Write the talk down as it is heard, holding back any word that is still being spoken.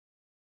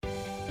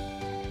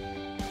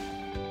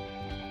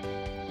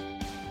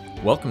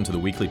Welcome to the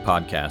weekly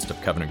podcast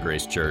of Covenant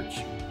Grace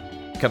Church.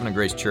 Covenant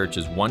Grace Church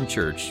is one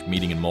church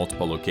meeting in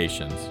multiple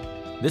locations.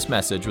 This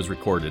message was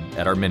recorded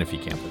at our Menifee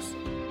campus.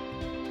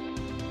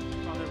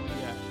 Father,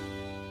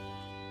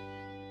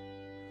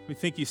 we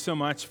thank you so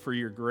much for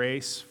your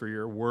grace, for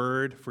your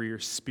word, for your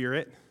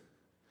spirit.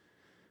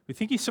 We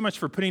thank you so much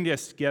for putting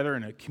us together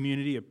in a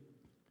community of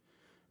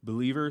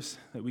believers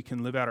that we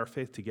can live out our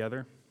faith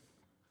together.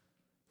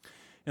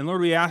 And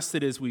Lord, we ask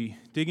that as we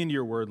dig into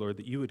your word, Lord,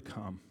 that you would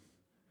come,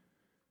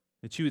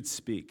 that you would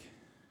speak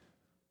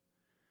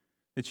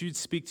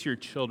to your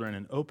children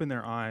and open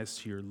their eyes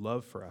to your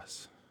love for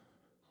us,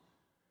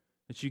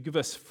 that you give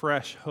us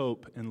fresh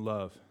hope and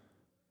love.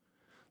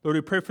 Lord,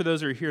 we pray for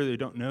those who are here that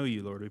don't know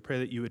you, Lord. We pray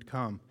that you would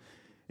come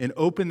and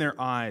open their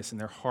eyes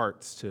and their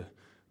hearts to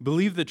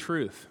believe the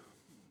truth,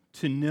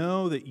 to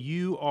know that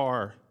you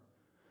are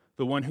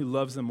the one who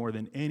loves them more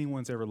than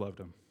anyone's ever loved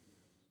them.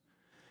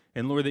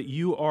 And Lord, that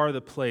you are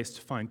the place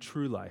to find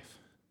true life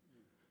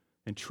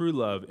and true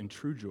love and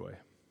true joy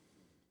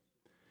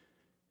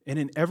and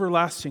an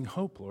everlasting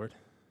hope, Lord.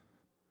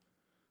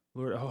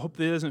 Lord, I hope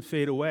that it doesn't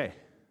fade away,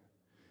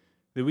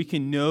 that we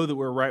can know that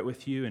we're right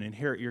with you and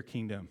inherit your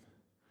kingdom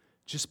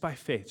just by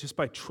faith, just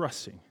by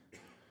trusting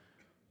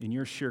in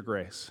your sheer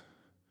grace.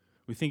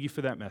 We thank you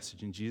for that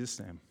message. In Jesus'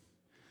 name,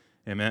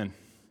 amen.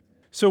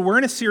 So we're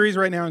in a series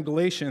right now in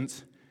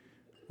Galatians.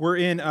 We're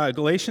in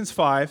Galatians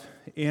 5,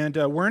 and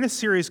we're in a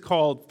series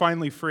called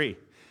Finally Free.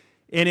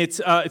 And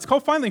it's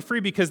called Finally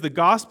Free because the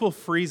gospel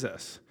frees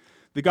us.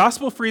 The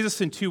gospel frees us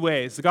in two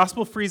ways. The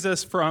gospel frees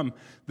us from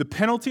the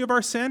penalty of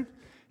our sin,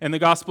 and the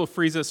gospel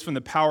frees us from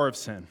the power of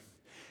sin.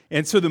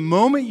 And so the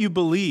moment you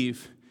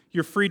believe,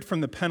 you're freed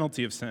from the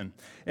penalty of sin.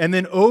 And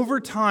then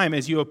over time,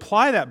 as you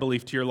apply that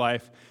belief to your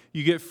life,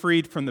 you get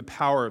freed from the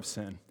power of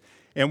sin.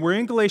 And we're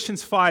in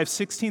Galatians 5,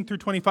 16 through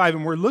 25,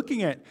 and we're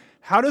looking at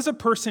how does a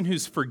person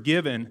who's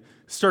forgiven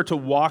start to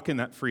walk in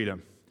that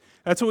freedom?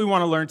 That's what we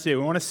want to learn today.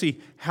 We want to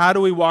see how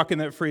do we walk in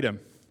that freedom.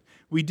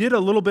 We did a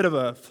little bit of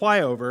a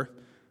flyover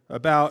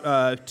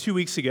about 2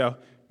 weeks ago,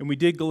 and we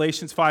did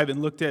Galatians 5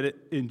 and looked at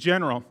it in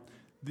general.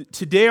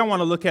 Today I want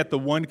to look at the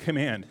one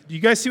command. Do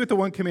you guys see what the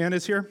one command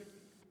is here?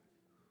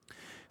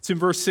 It's in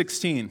verse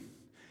 16.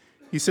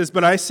 He says,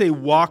 "But I say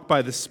walk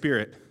by the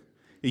Spirit,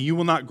 and you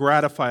will not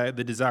gratify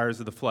the desires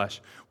of the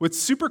flesh." What's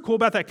super cool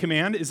about that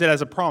command is it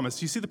has a promise.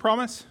 Do you see the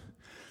promise?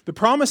 The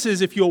promise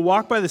is if you'll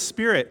walk by the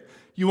Spirit,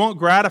 you won't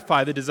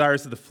gratify the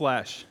desires of the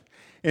flesh.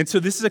 And so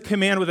this is a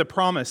command with a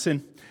promise.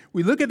 And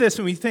we look at this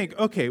and we think,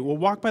 okay, well,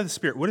 walk by the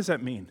Spirit. What does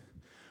that mean?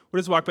 What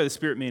does walk by the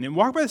Spirit mean? And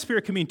walk by the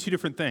Spirit can mean two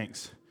different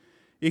things.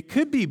 It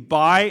could be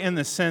by in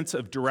the sense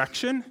of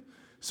direction,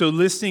 so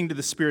listening to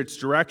the Spirit's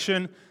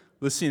direction,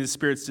 listening to the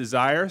Spirit's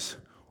desires,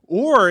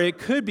 or it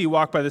could be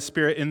walk by the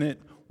Spirit in that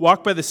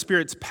walk by the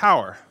Spirit's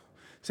power.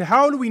 So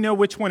how do we know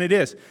which one it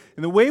is?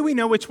 And the way we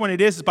know which one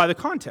it is by the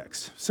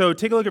context. So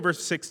take a look at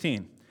verse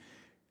 16.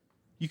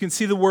 You can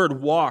see the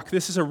word walk.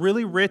 This is a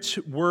really rich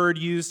word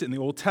used in the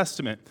Old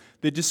Testament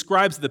that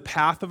describes the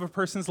path of a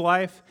person's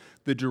life,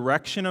 the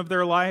direction of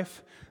their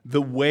life,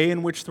 the way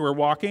in which they're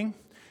walking.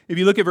 If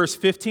you look at verse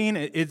 15,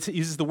 it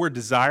uses the word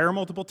desire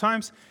multiple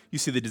times. You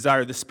see the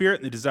desire of the Spirit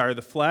and the desire of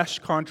the flesh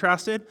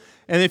contrasted.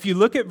 And if you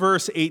look at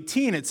verse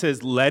 18, it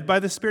says led by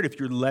the Spirit, if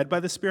you're led by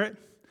the Spirit.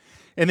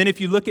 And then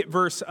if you look at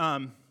verse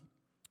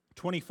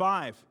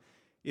 25,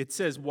 it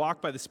says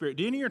walk by the Spirit.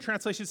 Do any of your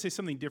translations say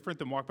something different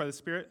than walk by the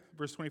Spirit?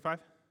 Verse 25?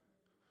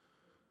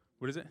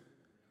 What is it?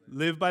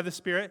 Live by the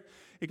Spirit.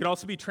 It could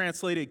also be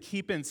translated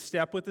keep in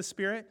step with the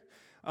Spirit.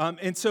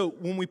 And so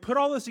when we put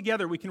all this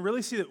together, we can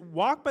really see that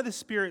walk by the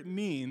Spirit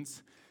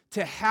means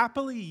to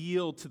happily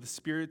yield to the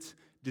Spirit's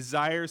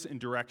desires and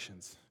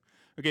directions.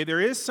 Okay,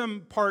 there is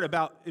some part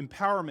about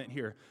empowerment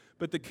here,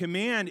 but the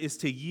command is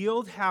to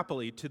yield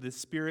happily to the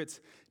Spirit's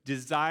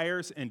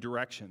desires and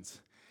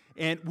directions.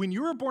 And when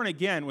you were born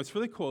again, what's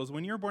really cool is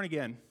when you were born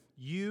again,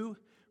 you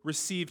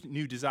received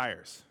new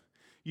desires.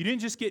 You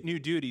didn't just get new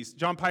duties.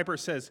 John Piper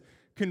says,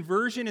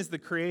 conversion is the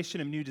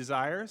creation of new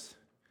desires,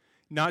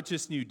 not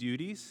just new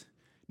duties,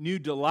 new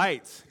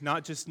delights,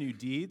 not just new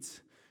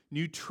deeds,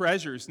 new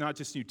treasures, not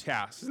just new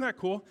tasks. Isn't that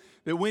cool?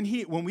 That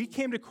when we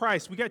came to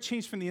Christ, we got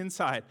changed from the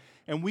inside,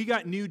 and we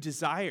got new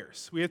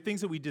desires. We have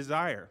things that we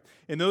desire.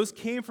 And those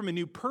came from a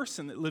new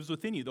person that lives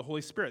within you, the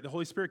Holy Spirit. The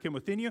Holy Spirit came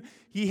within you.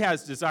 He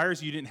has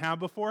desires you didn't have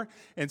before,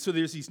 and so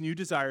there's these new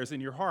desires in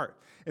your heart.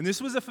 And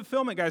this was a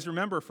fulfillment, guys,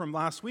 remember, from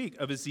last week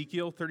of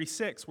Ezekiel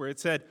 36, where it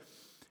said,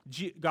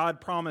 God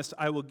promised,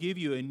 I will give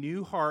you a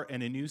new heart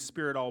and a new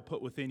spirit I will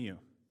put within you.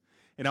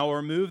 And I will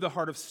remove the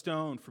heart of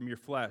stone from your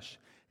flesh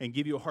and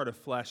give you a heart of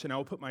flesh, and I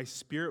will put my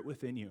spirit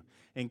within you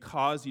and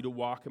cause you to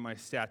walk in my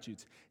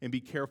statutes and be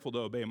careful to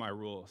obey my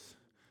rules.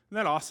 Isn't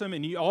that awesome?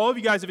 And all of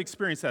you guys have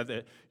experienced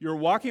that you're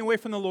walking away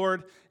from the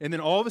Lord, and then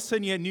all of a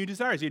sudden you had new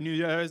desires. You had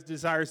new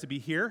desires to be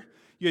here.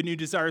 You had new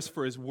desires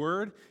for His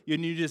Word. You had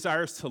new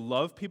desires to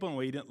love people in a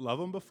way you didn't love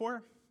them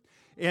before.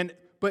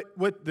 But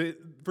what the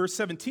verse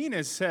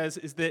 17 says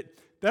is that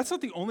that's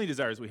not the only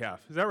desires we have.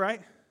 Is that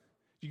right?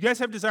 Do you guys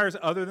have desires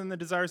other than the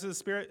desires of the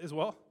Spirit as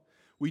well?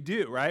 We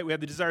do, right? We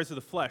have the desires of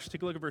the flesh.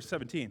 Take a look at verse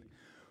 17.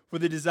 For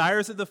the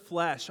desires of the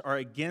flesh are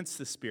against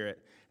the Spirit,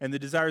 and the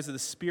desires of the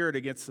Spirit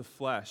against the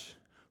flesh.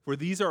 For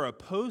these are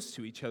opposed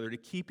to each other to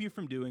keep you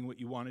from doing what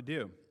you want to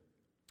do.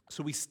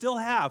 So we still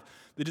have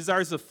the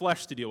desires of the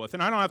flesh to deal with.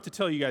 And I don't have to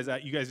tell you guys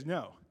that. You guys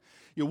know.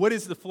 What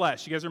is the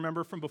flesh? You guys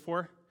remember from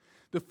before?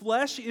 The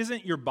flesh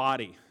isn't your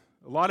body.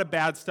 A lot of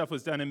bad stuff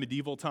was done in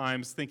medieval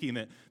times, thinking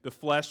that the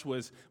flesh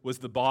was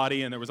the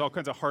body, and there was all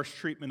kinds of harsh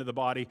treatment of the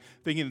body,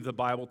 thinking that the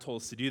Bible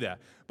told us to do that.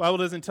 The Bible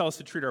doesn't tell us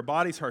to treat our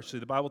bodies harshly.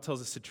 The Bible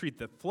tells us to treat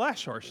the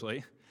flesh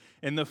harshly.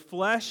 And the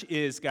flesh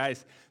is,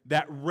 guys,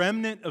 that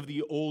remnant of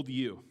the old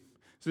you.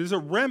 So there's a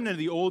remnant of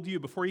the old you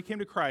before you came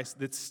to Christ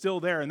that's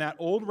still there, and that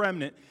old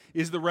remnant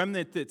is the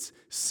remnant that's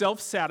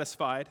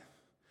self-satisfied,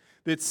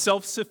 that's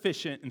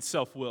self-sufficient, and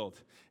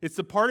self-willed. It's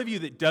the part of you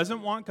that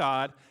doesn't want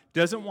God,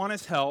 doesn't want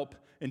His help,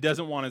 and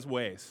doesn't want His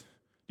ways.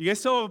 Do you guys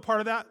still have a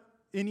part of that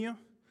in you?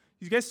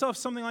 You guys still have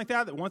something like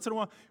that once in a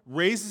while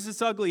raises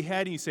its ugly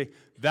head and you say,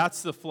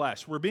 that's the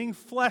flesh. We're being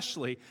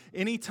fleshly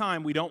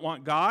anytime we don't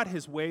want God,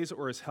 His ways,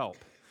 or His help.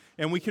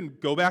 And we can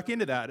go back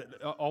into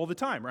that all the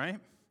time, right?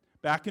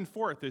 Back and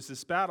forth, there's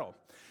this battle.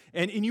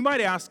 And you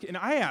might ask, and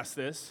I ask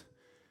this,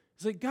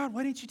 it's like, God,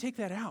 why didn't you take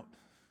that out?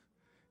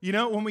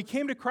 When we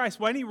came to Christ,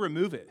 why didn't He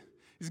remove it?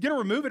 He's going to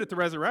remove it at the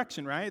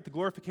resurrection, right? At the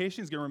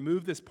glorification, He's going to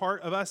remove this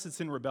part of us that's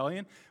in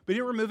rebellion, but He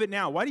didn't remove it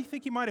now. Why do you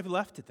think He might have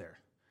left it there?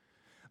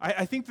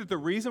 I think that the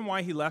reason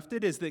why He left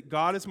it is that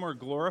God is more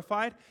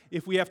glorified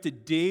if we have to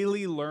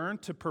daily learn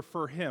to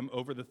prefer Him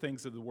over the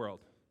things of the world.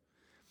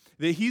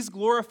 That He's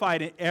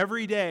glorified in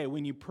every day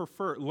when you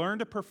learn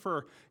to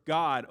prefer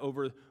God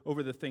over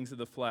the things of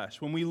the flesh.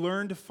 When we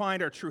learn to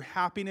find our true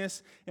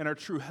happiness and our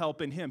true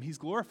help in Him, He's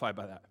glorified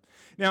by that.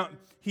 Now,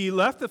 He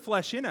left the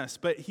flesh in us,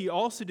 but He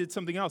also did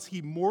something else.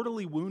 He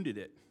mortally wounded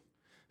it.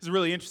 This is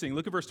really interesting.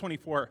 Look at verse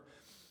 24.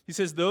 He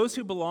says, those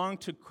who belong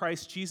to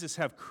Christ Jesus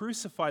have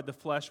crucified the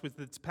flesh with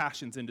its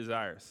passions and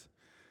desires.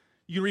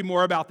 You can read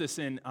more about this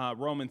in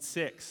Romans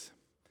 6.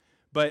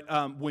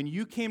 But when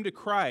you came to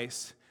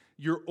Christ,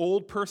 your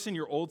old person,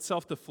 your old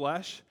self, the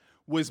flesh,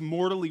 was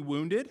mortally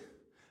wounded,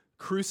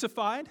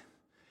 crucified.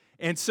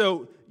 And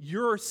so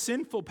your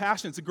sinful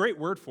passions, a great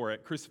word for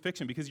it,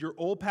 crucifixion, because your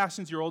old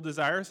passions, your old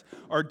desires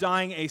are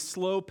dying a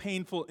slow,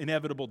 painful,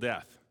 inevitable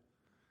death.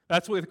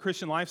 That's what the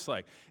Christian life's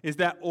like, is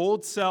that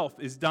old self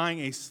is dying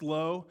a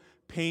slow,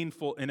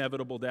 painful,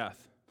 inevitable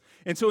death.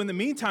 And so in the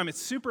meantime,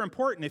 it's super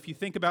important if you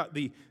think about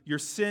your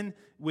sin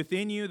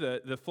within you,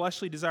 the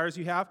fleshly desires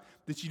you have,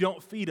 that you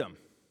don't feed them.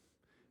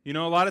 A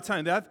lot of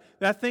times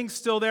that thing's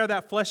still there,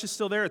 that flesh is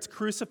still there, it's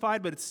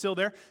crucified, but it's still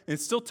there, and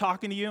it's still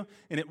talking to you,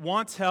 and it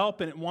wants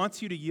help, and it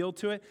wants you to yield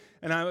to it.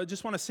 And I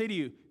just want to say to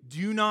you,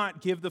 do not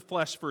give the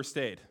flesh first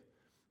aid.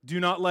 Do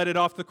not let it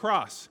off the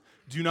cross.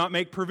 Do not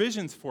make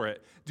provisions for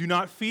it. Do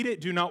not feed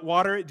it, do not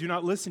water it, do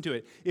not listen to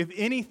it. If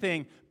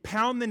anything,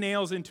 pound the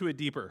nails into it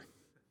deeper.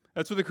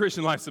 That's what the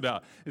Christian life's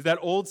about, is that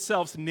old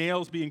self's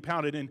nails being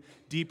pounded in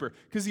deeper.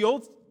 Because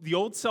the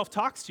old self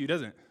talks to you,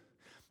 doesn't it?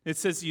 It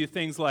says to you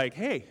things like,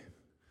 hey,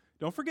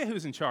 don't forget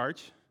who's in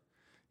charge.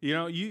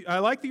 I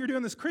like that you're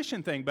doing this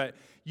Christian thing, but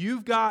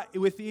you've got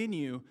within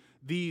you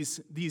these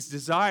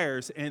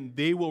desires, and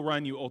they will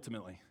run you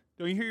ultimately.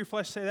 Don't you hear your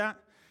flesh say that?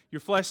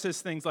 Your flesh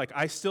says things like,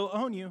 I still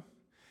own you.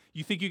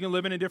 You think you can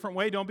live in a different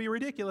way? Don't be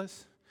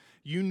ridiculous.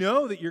 You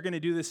know that you're going to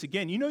do this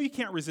again. You know you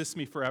can't resist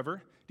me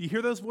forever. Do you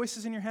hear those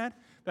voices in your head?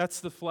 That's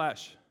the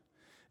flesh.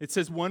 It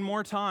says one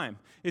more time.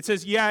 It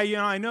says, yeah,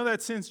 I know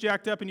that sin's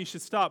jacked up and you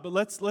should stop, but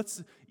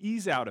let's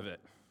ease out of it.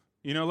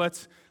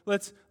 Let's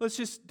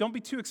just don't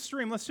be too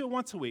extreme. Let's do it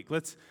once a week.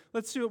 Let's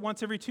do it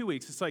once every 2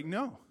 weeks. It's like,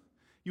 no.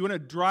 You want to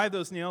drive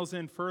those nails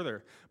in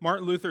further.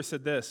 Martin Luther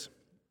said this,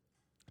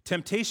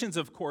 temptations,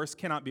 of course,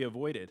 cannot be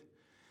avoided.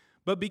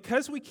 But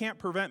because we can't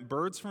prevent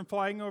birds from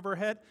flying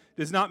overhead,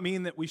 does not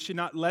mean that we should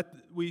let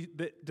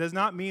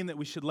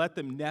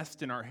them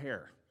nest in our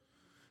hair.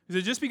 So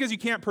just because you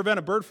can't prevent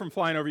a bird from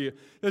flying over you,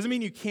 doesn't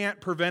mean you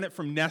can't prevent it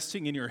from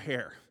nesting in your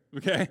hair.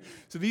 Okay?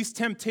 So these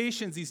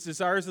temptations, these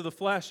desires of the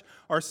flesh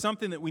are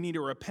something that we need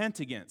to repent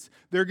against.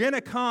 They're going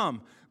to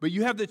come, but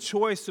you have the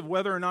choice of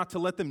whether or not to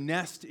let them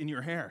nest in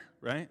your hair,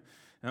 right?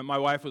 And my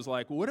wife was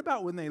like, well, what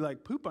about when they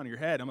poop on your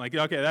head? I'm like,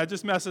 okay, that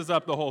just messes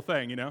up the whole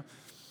thing,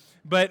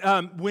 But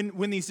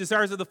when these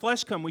desires of the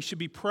flesh come, we should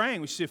be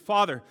praying. We should say,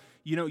 Father,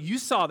 you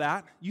saw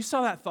that. You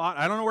saw that thought.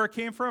 I don't know where it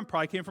came from.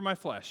 Probably came from my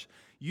flesh.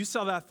 You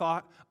saw that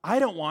thought. I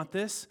don't want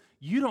this.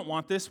 You don't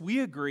want this.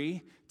 We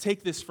agree.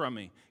 Take this from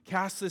me.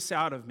 Cast this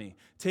out of me.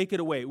 Take it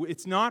away.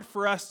 It's not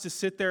for us to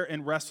sit there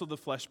and wrestle the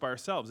flesh by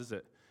ourselves, is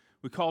it?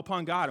 We call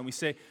upon God and we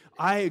say,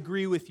 I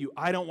agree with you.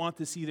 I don't want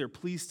this either.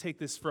 Please take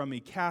this from me.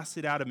 Cast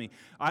it out of me.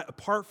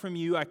 Apart from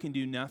you, I can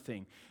do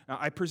nothing.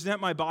 I present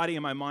my body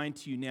and my mind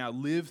to you now.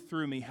 Live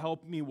through me.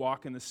 Help me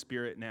walk in the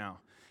Spirit now.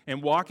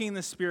 And walking in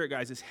the Spirit,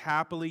 guys, is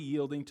happily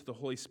yielding to the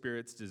Holy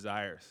Spirit's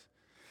desires.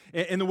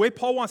 And the way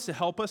Paul wants to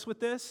help us with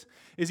this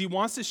is he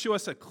wants to show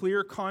us a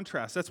clear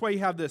contrast. That's why you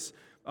have this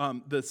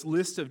this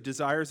list of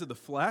desires of the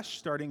flesh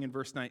starting in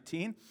verse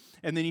 19,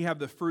 and then you have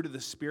the fruit of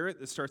the Spirit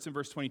that starts in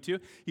verse 22.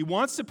 He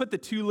wants to put the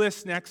two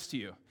lists next to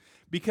you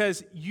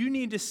because you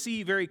need to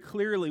see very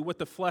clearly what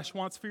the flesh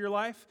wants for your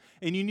life,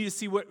 and you need to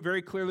see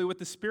very clearly what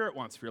the Spirit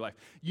wants for your life.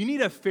 You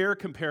need a fair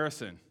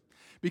comparison.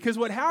 Because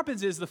what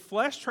happens is the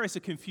flesh tries to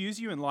confuse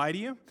you and lie to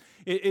you.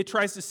 It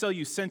tries to sell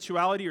you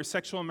sensuality or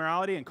sexual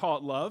immorality and call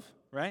it love,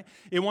 right?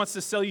 It wants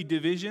to sell you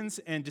divisions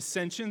and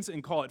dissensions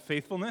and call it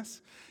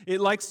faithfulness. It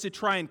likes to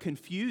try and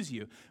confuse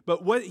you.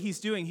 But what he's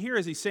doing here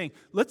is he's saying,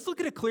 let's look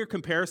at a clear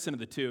comparison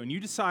of the two, and you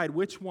decide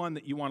which one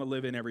that you want to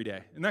live in every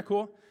day. Isn't that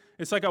cool?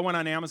 It's like I went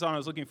on Amazon, I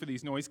was looking for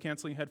these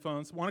noise-canceling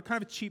headphones. I want a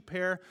kind of a cheap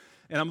pair,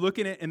 and I'm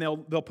looking at it, and they'll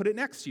put it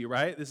next to you,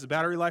 right? This is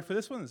battery life for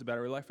this one, this is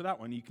battery life for that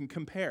one. You can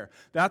compare.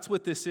 That's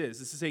what this is.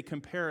 This is a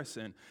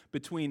comparison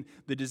between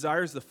the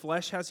desires the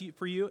flesh has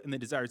for you and the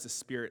desires the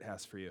Spirit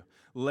has for you,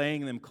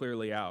 laying them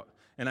clearly out.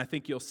 And I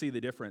think you'll see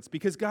the difference.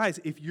 Because, guys,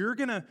 if you're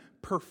going to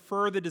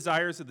prefer the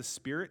desires of the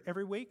Spirit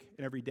every week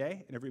and every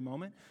day and every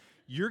moment,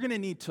 you're going to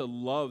need to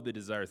love the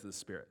desires of the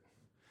Spirit.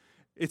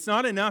 It's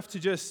not enough to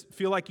just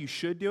feel like you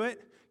should do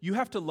it. You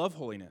have to love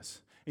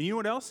holiness. And you know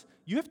what else?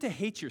 You have to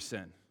hate your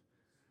sin.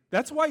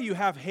 That's why you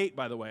have hate,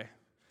 by the way.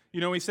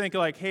 You know, we think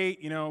like hate,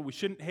 we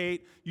shouldn't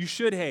hate. You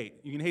should hate.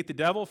 You can hate the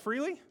devil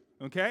freely,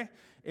 okay?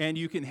 And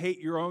you can hate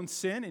your own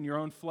sin and your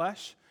own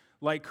flesh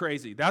like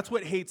crazy. That's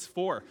what hate's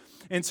for.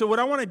 And so what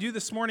I want to do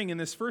this morning in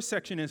this first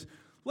section is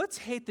let's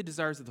hate the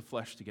desires of the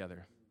flesh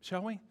together,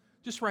 shall we?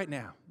 Just right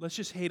now. Let's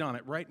just hate on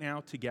it right now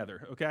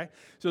together, okay?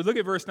 So look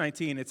at verse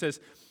 19. It says,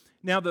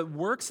 now the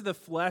works of the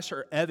flesh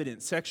are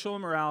evident: sexual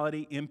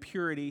immorality,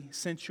 impurity,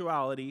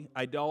 sensuality,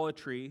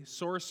 idolatry,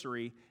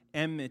 sorcery,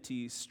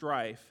 enmity,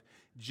 strife,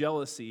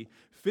 jealousy,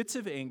 fits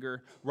of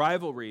anger,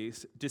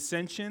 rivalries,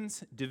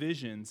 dissensions,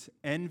 divisions,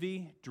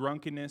 envy,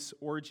 drunkenness,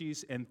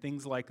 orgies, and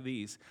things like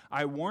these.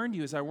 I warned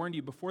you, as I warned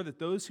you before, that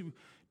those who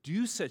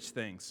do such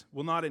things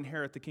will not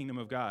inherit the kingdom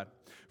of God.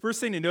 First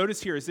thing to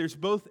notice here is there's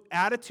both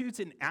attitudes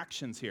and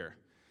actions here.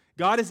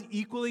 God is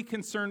equally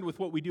concerned with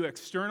what we do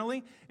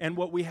externally and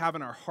what we have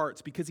in our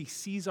hearts because he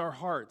sees our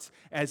hearts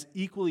as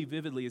equally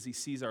vividly as he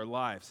sees our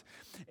lives.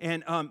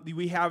 And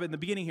we have in the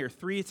beginning here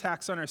 3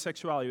 attacks on our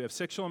sexuality. We have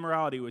sexual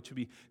immorality, which would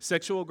be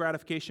sexual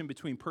gratification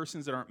between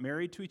persons that aren't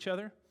married to each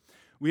other.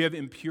 We have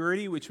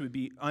impurity, which would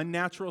be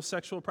unnatural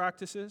sexual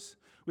practices.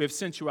 We have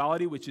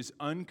sensuality, which is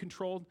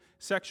uncontrolled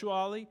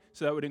sexuality.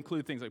 So that would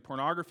include things like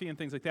pornography and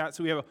things like that.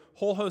 So we have a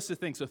whole host of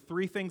things. So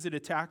 3 things that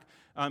attack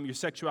your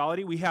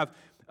sexuality. We have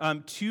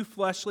 2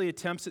 fleshly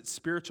attempts at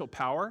spiritual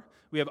power.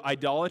 We have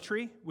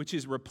idolatry, which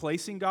is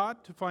replacing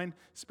God to find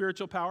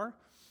spiritual power.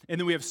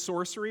 And then we have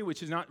sorcery,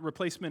 which is not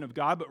replacement of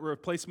God, but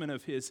replacement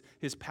of his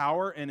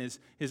power and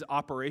his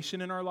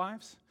operation in our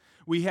lives.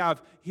 We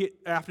have,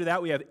 after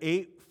that, we have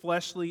 8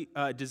 fleshly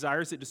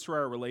desires that destroy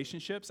our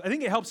relationships. I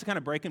think it helps to kind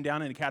of break them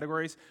down into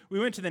categories. We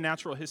went to the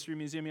Natural History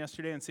Museum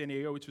yesterday in San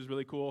Diego, which was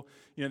really cool.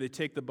 You know, they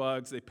take the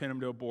bugs, they pin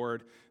them to a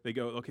board. They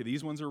go, okay,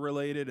 these ones are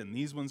related, and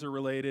these ones are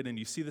related, and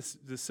you see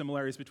the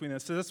similarities between them.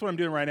 So that's what I'm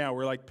doing right now.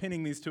 We're like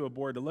pinning these to a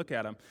board to look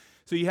at them.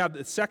 So you have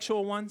the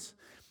sexual ones.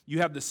 You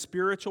have the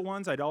spiritual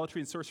ones,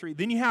 idolatry and sorcery.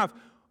 Then you have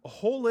a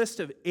whole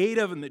list of 8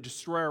 of them that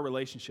destroy our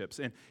relationships.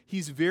 And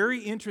he's very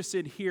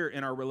interested here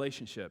in our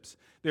relationships.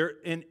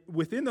 And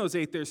within those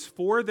 8, there's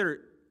 4 that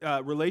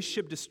are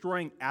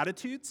relationship-destroying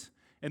attitudes,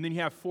 and then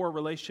you have 4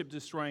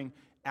 relationship-destroying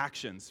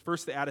actions.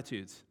 First, the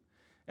attitudes.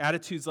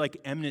 Attitudes like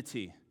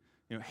enmity,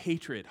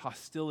 hatred,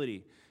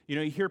 hostility.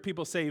 You hear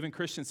people say, even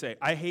Christians say,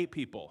 I hate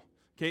people.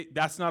 Okay,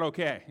 that's not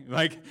okay.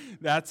 Like,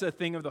 that's a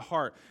thing of the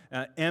heart.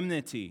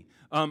 Enmity.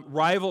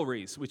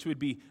 Rivalries, which would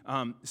be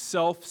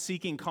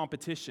self-seeking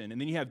competition.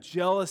 And then you have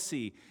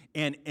jealousy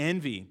and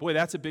envy. Boy,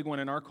 that's a big one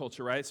in our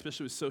culture, right?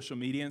 Especially with social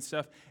media and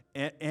stuff.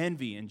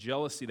 Envy and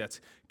jealousy, that's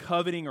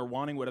coveting or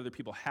wanting what other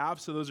people have.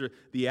 So those are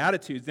the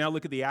attitudes. Now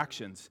look at the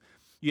actions.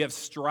 You have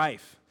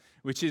strife,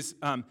 which is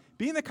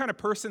being the kind of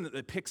person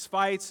that picks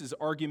fights, is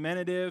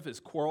argumentative, is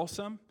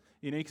quarrelsome.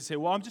 You can say,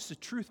 well, I'm just a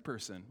truth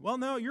person. Well,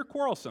 no, you're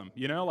quarrelsome.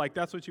 Like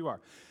that's what you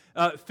are.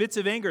 Fits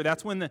of anger,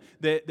 that's when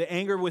the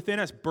anger within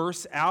us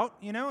bursts out,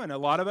 and a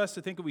lot of us,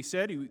 I think we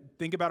said, you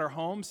think about our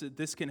homes, that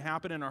this can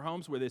happen in our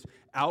homes where there's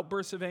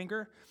outbursts of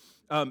anger.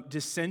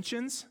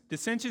 Dissensions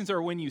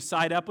are when you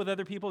side up with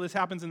other people. This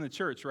happens in the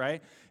church,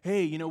 right?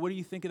 Hey, what do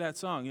you think of that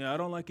song? I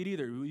don't like it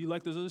either. You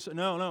like those other songs?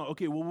 No.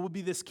 Okay, well, we'll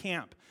be this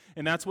camp.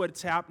 And that's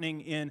what's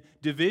happening in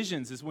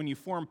divisions, is when you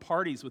form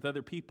parties with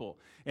other people.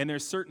 And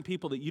there's certain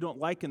people that you don't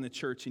like in the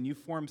church, and you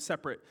form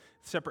separate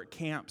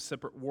camps,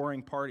 separate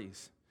warring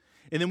parties.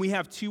 And then we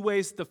have 2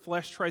 ways the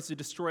flesh tries to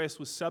destroy us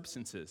with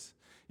substances.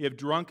 You have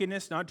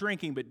drunkenness, not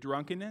drinking, but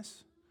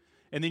drunkenness.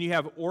 And then you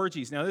have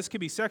orgies. Now, this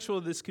could be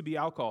sexual, this could be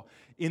alcohol.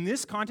 In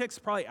this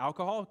context, probably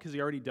alcohol, because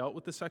you already dealt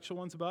with the sexual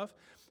ones above.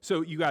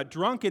 So you got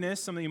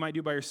drunkenness, something you might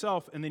do by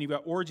yourself, and then you've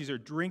got orgies or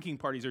drinking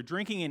parties, or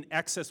drinking in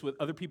excess with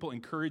other people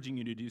encouraging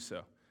you to do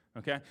so.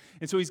 Okay?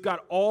 And so he's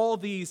got all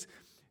these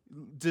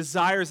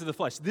desires of the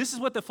flesh. This is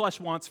what the flesh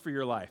wants for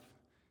your life.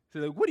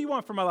 So what do you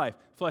want for my life?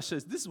 Flesh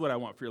says, this is what I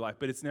want for your life,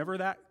 but it's never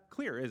that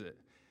clear, is it?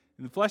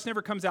 And the flesh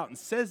never comes out and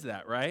says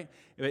that, right?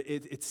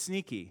 It's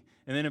sneaky.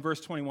 And then in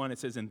verse 21, it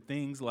says, "and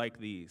things like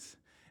these."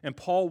 And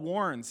Paul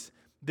warns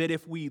that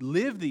if we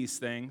live these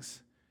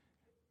things,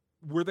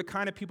 we're the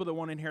kind of people that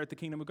won't inherit the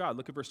kingdom of God.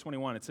 Look at verse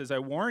 21. It says, "I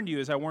warned you,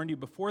 as I warned you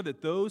before,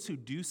 that those who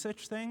do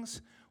such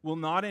things will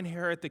not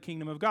inherit the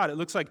kingdom of God." It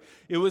looks like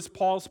it was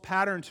Paul's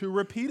pattern to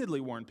repeatedly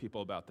warn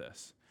people about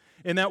this.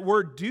 And that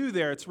word "do"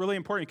 there, it's really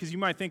important because you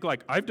might think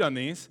like, I've done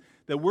these.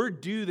 The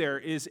word "do" there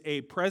is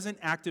a present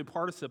active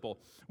participle,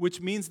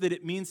 which means that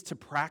it means to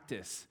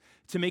practice,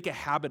 to make a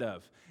habit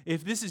of.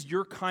 If this is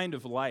your kind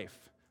of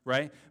life,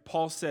 right?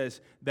 Paul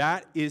says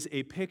that is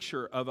a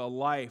picture of a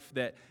life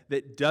that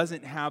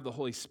doesn't have the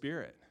Holy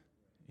Spirit,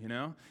 you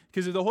know?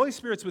 Because if the Holy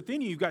Spirit's within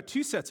you, you've got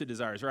two sets of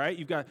desires, right?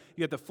 You got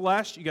the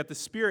flesh, you got the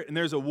Spirit, and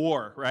there's a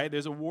war, right?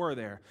 There's a war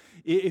there.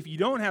 If you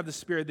don't have the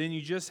Spirit, then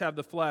you just have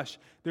the flesh.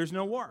 There's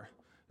no war.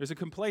 There's a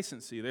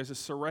complacency. There's a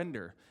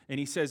surrender. And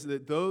he says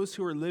that those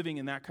who are living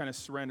in that kind of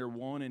surrender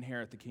won't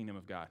inherit the kingdom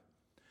of God.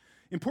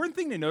 Important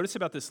thing to notice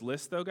about this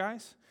list, though,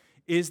 guys,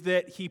 is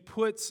that he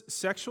puts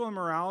sexual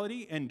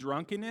immorality and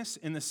drunkenness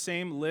in the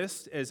same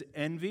list as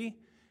envy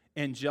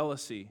and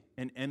jealousy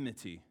and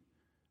enmity.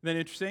 Isn't that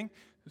interesting?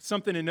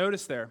 Something to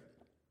notice there.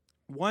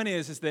 One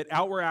is that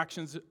outward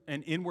actions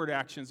and inward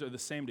actions are the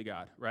same to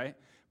God, right?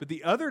 But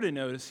the other to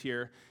notice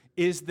here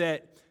is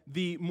that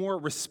the more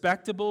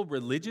respectable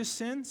religious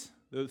sins,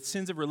 the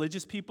sins of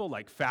religious people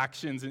like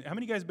factions, and how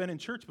many of you guys have been in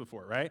church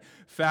before, right?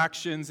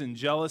 Factions and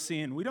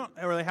jealousy, and we don't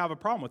really have a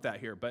problem with that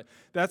here, but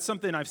that's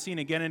something I've seen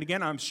again and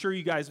again. I'm sure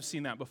you guys have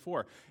seen that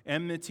before.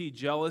 Enmity,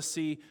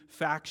 jealousy,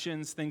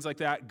 factions, things like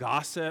that,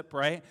 gossip,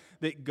 right?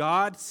 That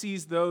God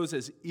sees those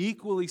as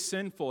equally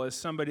sinful as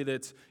somebody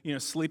that's,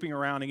 sleeping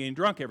around and getting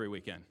drunk every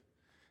weekend.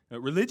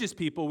 Religious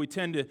people, we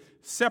tend to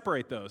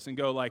separate those and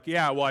go like,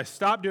 yeah, well, I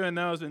stopped doing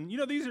those, and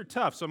these are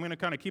tough, so I'm going to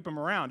kind of keep them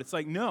around. It's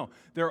like, no,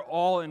 they're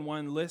all in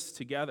one list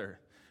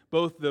together,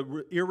 both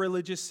the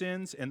irreligious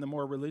sins and the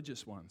more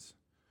religious ones.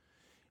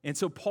 And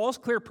so Paul's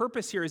clear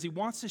purpose here is he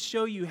wants to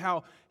show you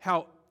how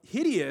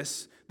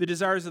hideous the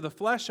desires of the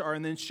flesh are,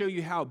 and then show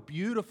you how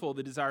beautiful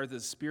the desires of the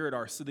Spirit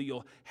are, so that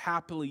you'll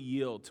happily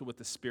yield to what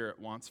the Spirit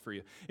wants for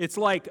you. It's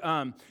like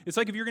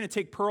if you're going to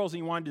take pearls and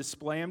you want to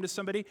display them to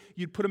somebody,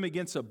 you'd put them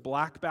against a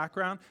black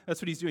background.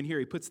 That's what he's doing here.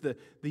 He puts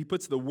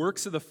the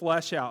works of the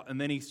flesh out, and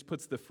then he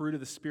puts the fruit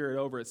of the Spirit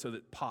over it so that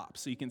it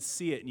pops, so you can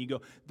see it, and you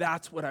go,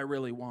 that's what I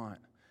really want.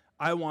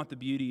 I want the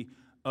beauty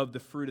of the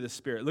fruit of the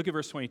Spirit. Look at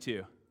verse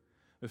 22.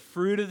 The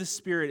fruit of the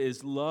Spirit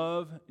is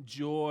love,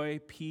 joy,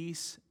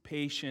 peace,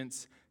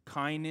 patience,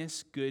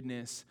 kindness,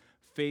 goodness,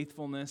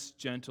 faithfulness,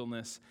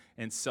 gentleness,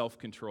 and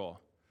self-control.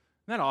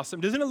 Isn't that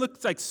awesome? Doesn't it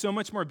look like so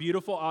much more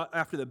beautiful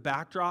after the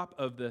backdrop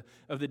of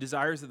the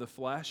desires of the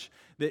flesh?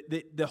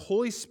 That the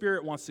Holy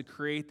Spirit wants to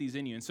create these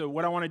in you. And so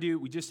what I want to do,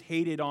 we just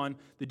hated on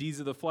the deeds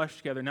of the flesh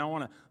together. Now I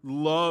want to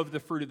love the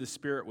fruit of the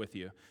Spirit with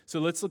you. So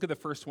let's look at the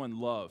first one,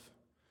 love.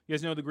 You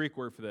guys know the Greek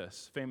word for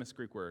this, famous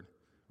Greek word,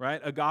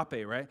 right?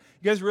 Agape, right?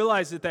 You guys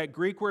realize that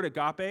Greek word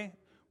agape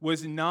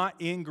was not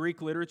in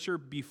Greek literature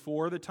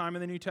before the time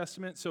of the New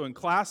Testament. So in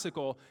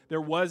classical,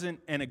 there wasn't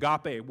an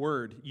agape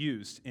word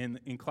used in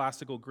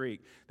classical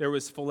Greek. There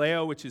was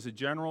phileo, which is a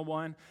general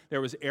one.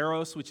 There was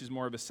eros, which is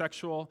more of a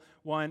sexual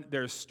one.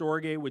 There's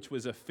storge, which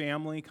was a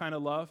family kind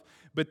of love.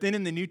 But then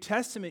in the New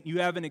Testament, you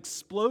have an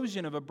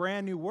explosion of a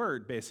brand new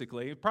word,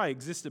 basically. It probably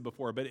existed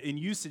before, but in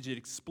usage it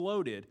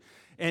exploded.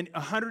 And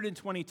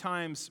 120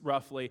 times,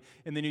 roughly,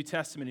 in the New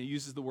Testament, it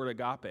uses the word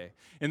agape.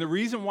 And the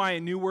reason why a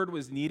new word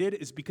was needed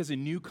is because a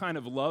new kind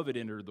of love had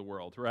entered the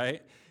world,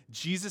 right?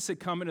 Jesus had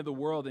come into the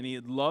world, and he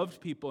had loved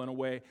people in a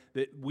way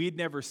that we'd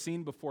never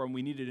seen before, and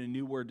we needed a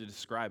new word to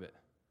describe it.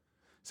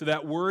 So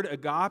that word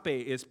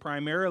agape is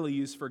primarily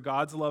used for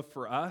God's love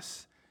for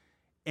us,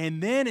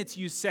 and then it's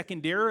used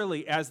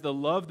secondarily as the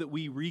love that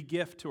we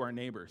re-gift to our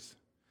neighbors.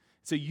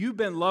 So you've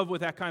been loved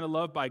with that kind of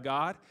love by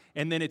God,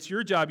 and then it's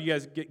your job. You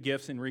guys get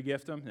gifts and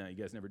re-gift them. No, you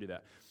guys never do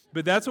that.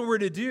 But that's what we're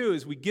to do,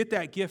 is we get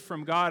that gift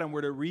from God, and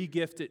we're to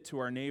re-gift it to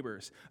our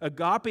neighbors.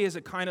 Agape is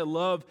a kind of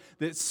love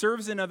that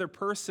serves another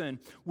person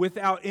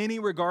without any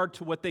regard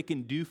to what they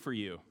can do for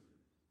you,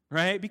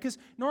 right? Because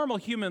normal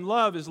human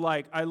love is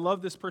like, I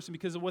love this person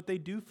because of what they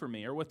do for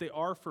me, or what they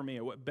are for me,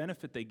 or what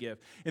benefit they give.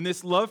 And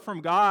this love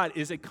from God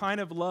is a kind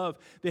of love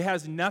that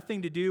has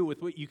nothing to do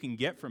with what you can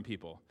get from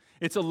people.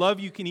 It's a love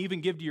you can even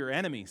give to your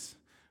enemies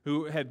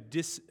who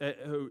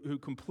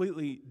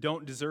completely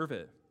don't deserve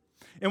it.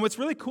 And what's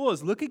really cool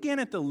is look again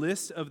at the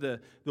list of the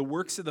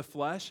works of the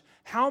flesh.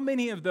 How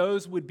many of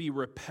those would be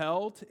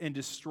repelled and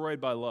destroyed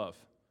by love?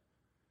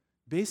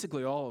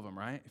 Basically all of them,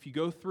 right? If you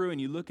go through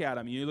and you look at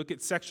them, you look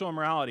at sexual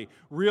immorality,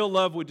 real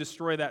love would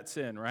destroy that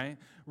sin, right?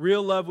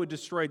 Real love would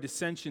destroy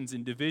dissensions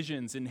and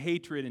divisions and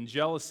hatred and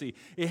jealousy.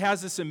 It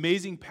has this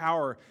amazing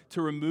power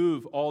to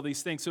remove all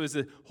these things. So as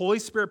the Holy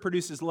Spirit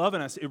produces love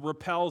in us, it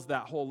repels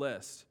that whole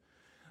list.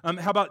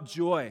 How about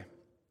joy?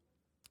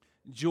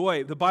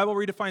 Joy. The Bible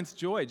redefines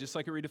joy just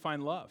like it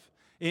redefined love.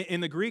 In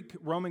the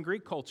Roman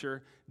Greek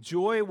culture,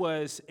 joy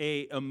was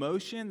an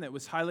emotion that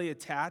was highly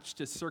attached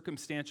to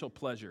circumstantial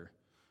pleasure.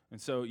 And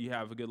so you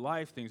have a good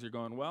life, things are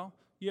going well,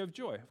 you have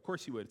joy. Of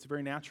course you would. It's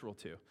very natural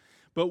to.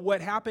 But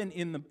what happened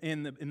in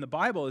the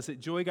Bible is that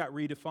joy got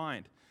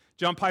redefined.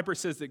 John Piper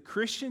says that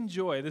Christian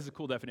joy, this is a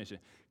cool definition,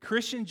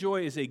 Christian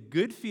joy is a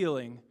good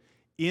feeling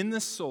in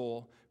the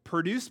soul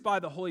produced by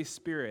the Holy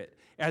Spirit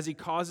as he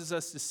causes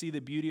us to see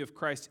the beauty of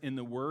Christ in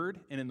the Word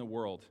and in the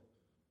world. Isn't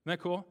that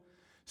cool?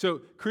 So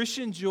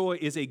Christian joy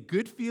is a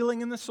good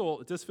feeling in the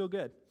soul. It does feel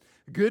good.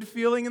 Good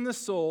feeling in the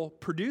soul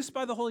produced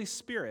by the Holy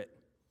Spirit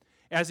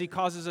as he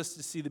causes us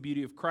to see the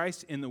beauty of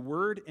Christ in the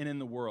Word and in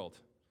the world.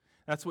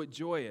 That's what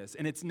joy is.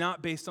 And it's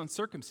not based on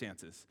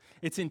circumstances.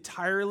 It's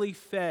entirely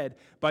fed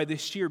by the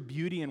sheer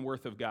beauty and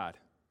worth of God.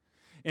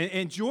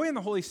 And joy in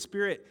the Holy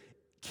Spirit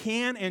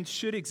can and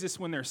should exist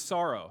when there's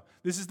sorrow.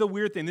 This is the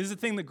weird thing. This is the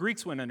thing the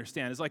Greeks wouldn't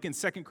understand. It's like in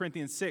 2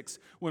 Corinthians 6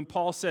 when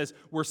Paul says,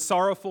 we're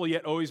sorrowful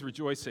yet always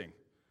rejoicing.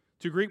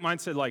 To Greek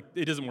mindset, like,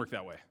 it doesn't work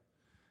that way.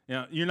 You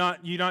know,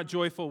 you're not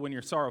joyful when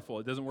you're sorrowful.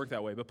 It doesn't work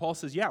that way. But Paul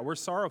says, yeah, we're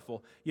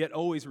sorrowful yet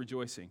always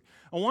rejoicing.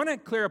 I want to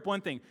clear up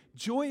one thing.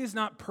 Joy is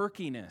not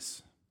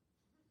perkiness.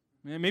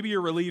 Maybe you're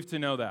relieved to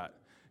know that.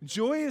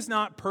 Joy is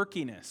not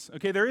perkiness.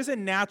 Okay, there is a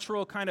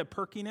natural kind of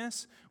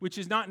perkiness, which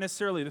is not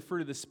necessarily the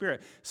fruit of the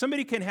Spirit.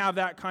 Somebody can have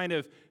that kind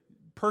of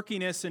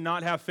perkiness and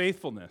not have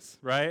faithfulness,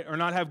 right? Or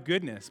not have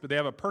goodness, but they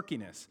have a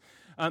perkiness.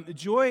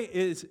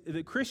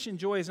 The Christian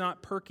joy is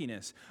not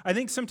perkiness. I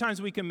think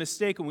sometimes we can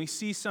mistake when we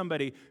see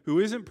somebody who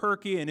isn't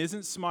perky and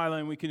isn't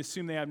smiling, we can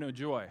assume they have no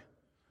joy.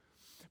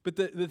 But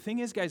the thing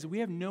is, guys, we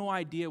have no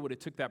idea what it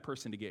took that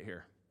person to get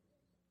here.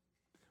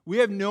 We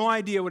have no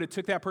idea what it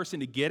took that person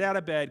to get out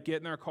of bed, get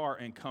in their car,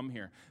 and come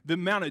here. The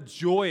amount of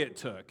joy it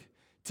took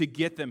to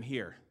get them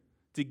here,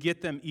 to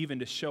get them even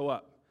to show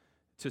up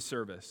to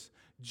service.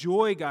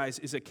 Joy, guys,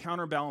 is a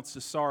counterbalance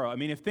to sorrow. I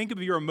mean, think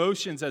of your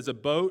emotions as a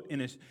boat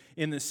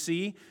in the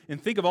sea, and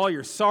think of all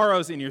your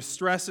sorrows and your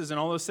stresses and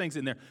all those things,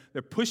 and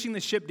they're pushing the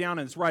ship down,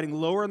 and it's riding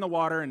lower in the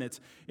water, and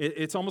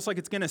it's almost like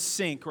it's going to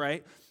sink,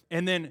 right?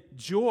 And then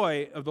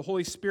joy of the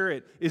Holy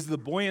Spirit is the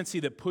buoyancy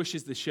that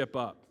pushes the ship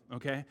up,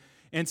 okay?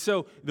 And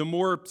so the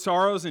more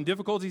sorrows and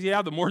difficulties you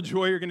have, the more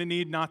joy you're going to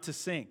need not to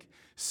sink.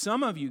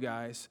 Some of you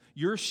guys,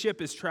 your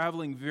ship is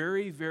traveling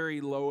very,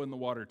 very low in the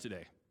water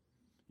today.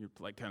 You're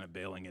like kind of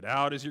bailing it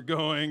out as you're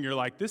going. You're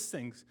like, this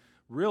thing's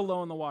real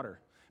low in the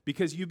water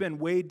because you've been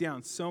weighed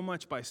down so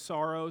much by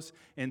sorrows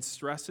and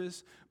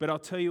stresses. But I'll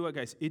tell you what,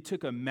 guys, it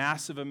took a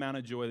massive amount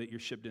of joy that your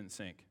ship didn't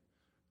sink.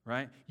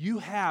 Right? You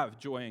have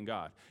joy in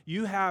God.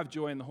 You have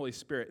joy in the Holy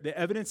Spirit. The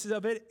evidence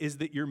of it is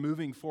that you're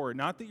moving forward.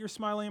 Not that you're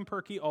smiling and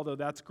perky, although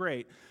that's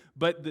great,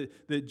 but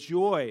the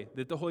joy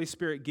that the Holy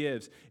Spirit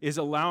gives is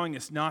allowing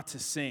us not to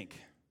sink.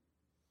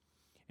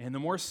 And the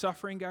more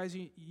suffering, guys,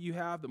 you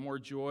have, the more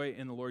joy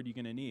in the Lord you're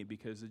going to need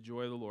because the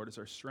joy of the Lord is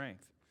our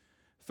strength.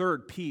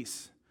 Third,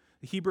 peace.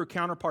 The Hebrew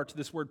counterpart to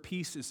this word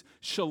peace is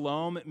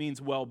shalom. It means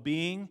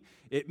well-being.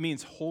 It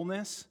means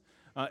wholeness.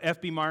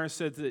 F.B. Myers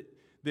said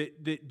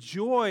that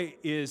joy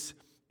is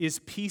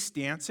peace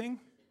dancing,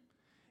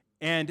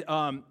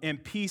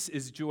 and peace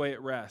is joy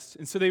at rest.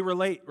 And so they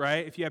relate,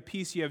 right? If you have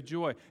peace, you have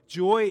joy.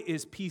 Joy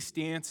is peace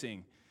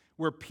dancing,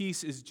 where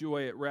peace is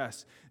joy at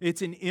rest.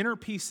 It's an inner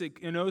peace that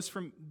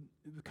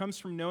comes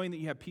from knowing that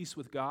you have peace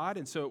with God.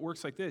 And so it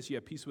works like this. You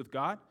have peace with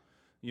God,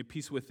 you have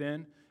peace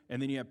within,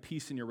 and then you have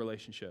peace in your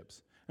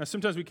relationships. Now,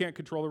 sometimes we can't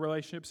control the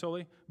relationship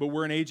solely, but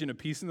we're an agent of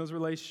peace in those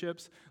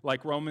relationships,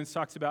 like Romans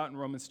talks about in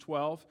Romans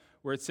 12,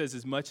 where it says,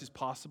 as much as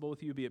possible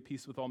with you, be at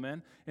peace with all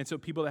men. And so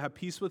people that have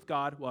peace with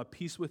God will have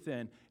peace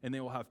within, and they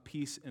will have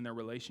peace in their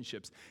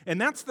relationships. And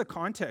that's the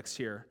context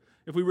here.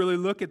 If we really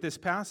look at this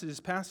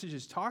passage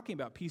is talking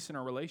about peace in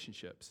our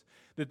relationships.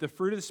 That the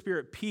fruit of the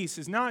Spirit, peace,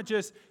 is not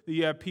just that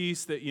you have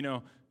peace that,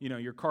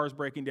 your car's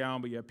breaking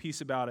down, but you have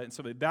peace about it. And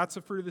so that's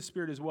the fruit of the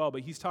Spirit as well,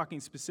 but he's talking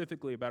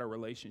specifically about our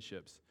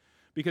relationships.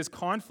 Because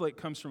conflict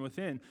comes from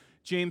within.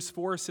 James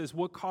 4 says,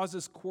 what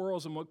causes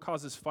quarrels and what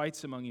causes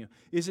fights among you?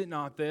 Is it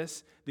not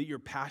this, that your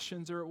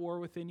passions are at war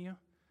within you?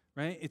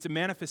 Right? It's a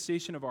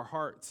manifestation of our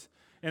hearts.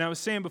 And I was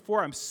saying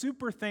before, I'm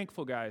super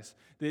thankful, guys,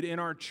 that in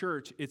our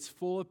church, it's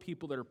full of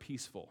people that are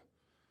peaceful.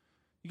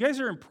 You guys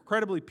are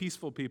incredibly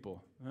peaceful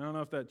people. I don't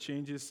know if that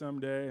changes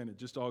someday and it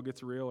just all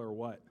gets real or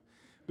what.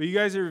 But you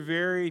guys are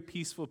very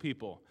peaceful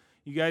people.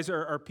 You guys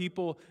are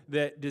people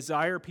that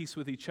desire peace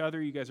with each other.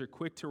 You guys are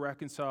quick to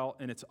reconcile,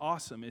 and it's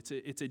awesome. It's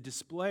a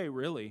display,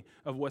 really,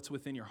 of what's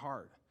within your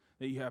heart,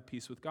 that you have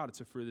peace with God.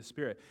 It's a fruit of the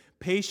Spirit.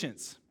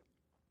 Patience.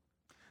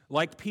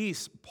 Like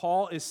peace,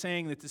 Paul is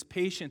saying that this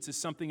patience is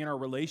something in our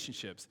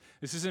relationships.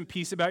 This isn't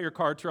peace about your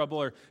car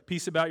trouble or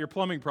peace about your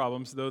plumbing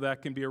problems, though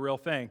that can be a real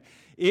thing.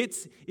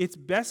 It's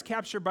best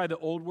captured by the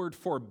old word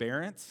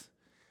forbearance.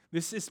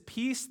 This is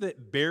peace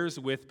that bears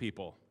with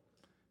people.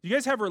 Do you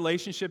guys have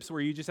relationships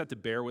where you just have to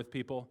bear with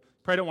people?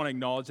 Probably don't want to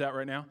acknowledge that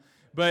right now,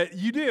 but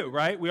you do,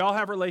 right? We all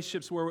have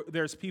relationships where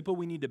there's people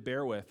we need to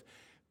bear with.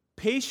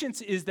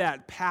 Patience is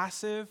that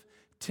passive,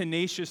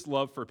 tenacious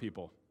love for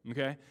people,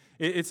 okay?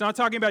 It's not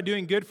talking about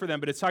doing good for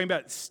them, but it's talking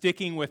about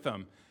sticking with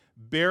them,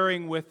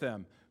 bearing with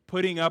them,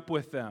 putting up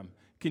with them,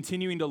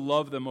 continuing to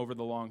love them over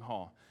the long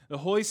haul. The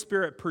Holy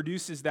Spirit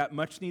produces that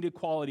much-needed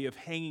quality of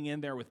hanging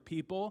in there with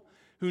people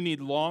who need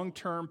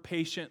long-term,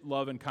 patient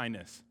love and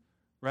kindness,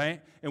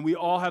 right? And we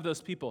all have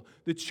those people.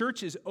 The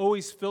church is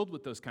always filled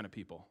with those kind of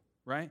people,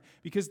 right?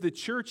 Because the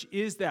church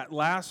is that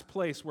last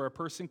place where a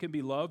person can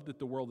be loved that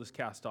the world is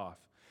cast off.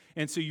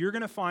 And so you're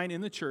going to find in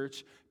the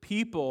church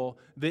people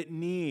that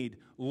need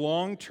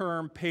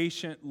long-term,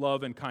 patient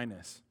love and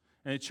kindness.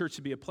 And the church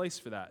should be a place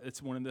for that.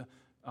 It's one of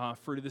the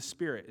fruit of the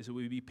Spirit, is that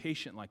we be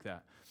patient like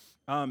that.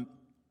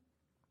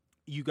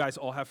 You guys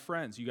all have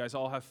friends. You guys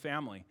all have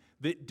family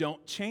that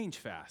don't change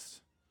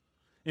fast.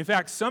 In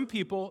fact, some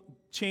people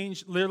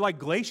change, they're like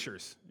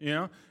glaciers, you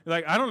know?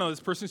 Like, I don't know, this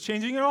person's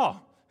changing at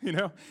all, you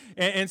know?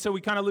 And so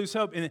we kind of lose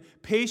hope. And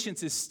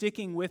patience is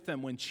sticking with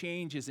them when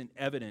change isn't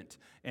evident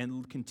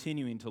and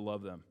continuing to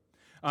love them.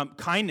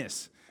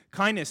 Kindness.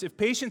 Kindness. If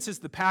patience is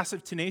the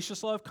passive,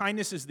 tenacious love,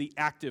 kindness is the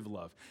active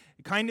love.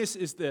 Kindness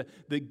is the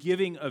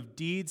giving of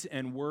deeds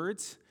and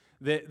words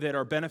that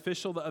are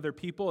beneficial to other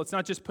people. It's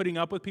not just putting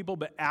up with people,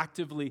 but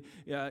actively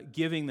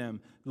giving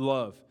them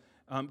love.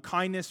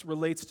 Kindness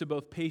relates to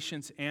both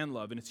patience and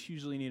love, and it's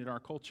hugely needed in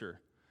our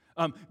culture.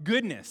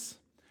 Goodness.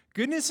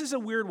 Goodness is a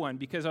weird one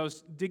because I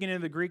was digging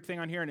into the Greek thing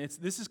on here, and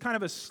this is kind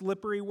of a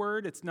slippery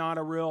word. It's not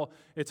a real,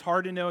 it's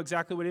hard to know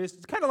exactly what it is.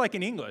 It's kind of like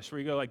in English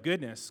where you go like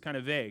goodness, kind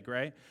of vague,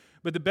 right?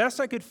 But the best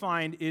I could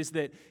find is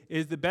the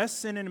best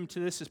synonym to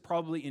this is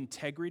probably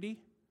integrity.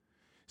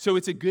 So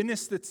it's a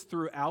goodness that's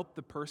throughout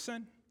the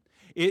person.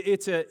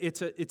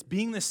 It's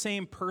being the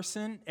same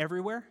person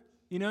everywhere.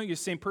 You know, you're the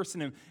same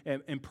person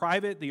in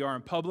private that you are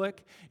in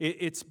public.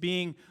 It's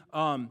being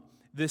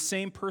the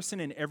same person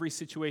in every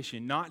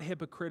situation, not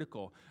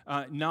hypocritical,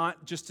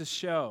 not just a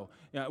show.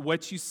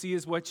 What you see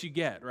is what you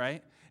get,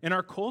 right? And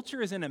our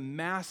culture is in a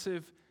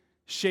massive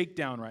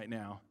shakedown right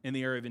now in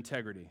the area of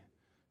integrity.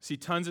 See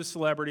tons of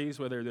celebrities,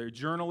 whether they're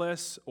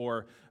journalists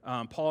or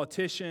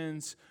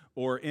politicians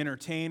or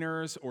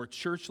entertainers or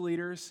church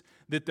leaders,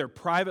 that their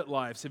private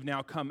lives have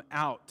now come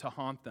out to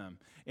haunt them,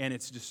 and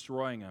it's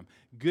destroying them.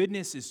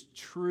 Goodness is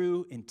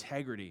true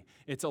integrity.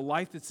 It's a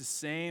life that's the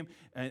same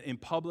in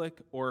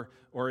public or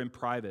in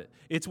private.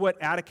 It's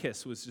what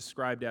Atticus was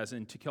described as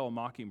in To Kill a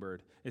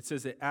Mockingbird. It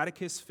says that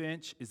Atticus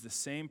Finch is the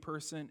same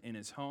person in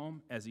his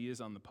home as he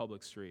is on the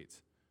public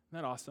streets.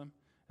 Isn't that awesome?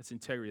 That's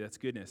integrity. That's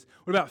goodness.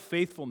 What about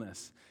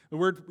faithfulness?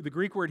 The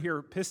Greek word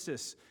here,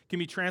 pistis, can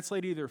be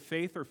translated either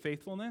faith or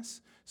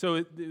faithfulness.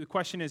 So the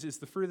question is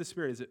the fruit of the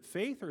Spirit, is it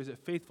faith or is it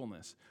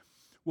faithfulness?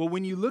 Well,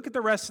 when you look at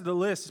the rest of the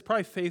list, it's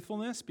probably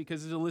faithfulness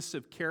because it's a list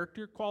of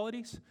character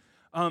qualities.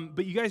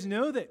 But you guys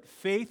know that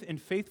faith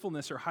and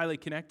faithfulness are highly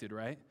connected,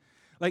 right?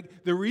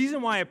 Like, the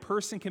reason why a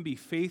person can be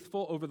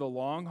faithful over the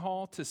long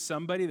haul to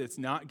somebody that's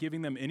not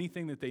giving them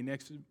anything that they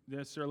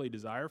necessarily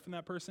desire from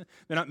that person,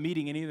 they're not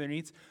meeting any of their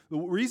needs, the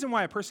reason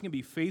why a person can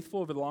be faithful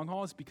over the long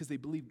haul is because they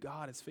believe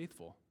God is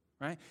faithful,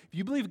 right? If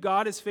you believe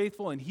God is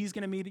faithful and He's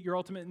going to meet your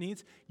ultimate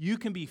needs, you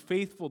can be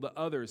faithful to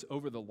others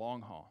over the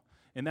long haul.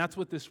 And that's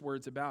what this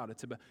word's about.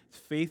 It's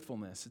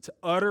faithfulness. It's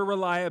utter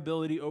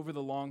reliability over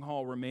the long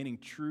haul, remaining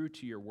true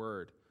to your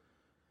word.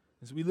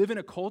 As we live in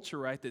a culture,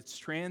 right, that's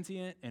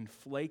transient and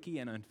flaky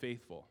and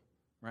unfaithful,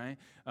 right?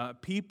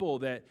 People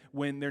that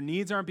when their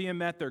needs aren't being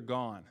met, they're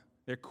gone.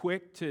 They're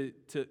quick to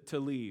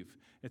leave.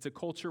 It's a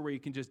culture where you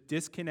can just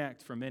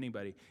disconnect from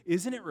anybody.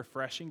 Isn't it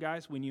refreshing,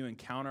 guys, when you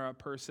encounter a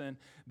person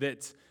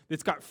that's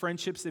got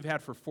friendships they've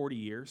had for 40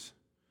 years?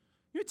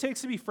 You know what it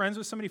takes to be friends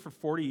with somebody for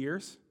 40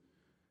 years?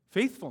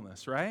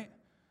 Faithfulness, right?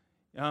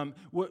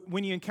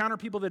 When you encounter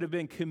people that have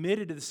been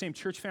committed to the same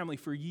church family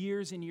for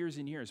years and years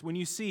and years, when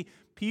you see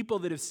people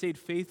that have stayed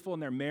faithful in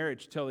their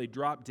marriage till they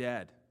drop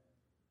dead,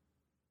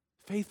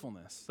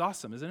 faithfulness. It's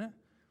awesome, isn't it?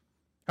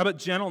 How about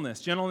gentleness?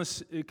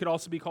 Gentleness, it could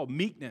also be called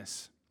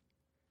meekness.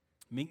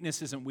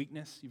 Meekness isn't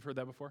weakness. You've heard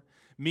that before.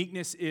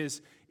 Meekness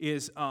is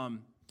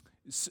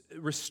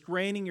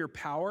restraining your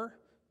power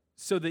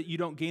so that you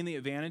don't gain the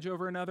advantage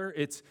over another.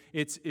 It's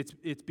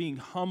being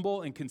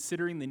humble and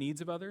considering the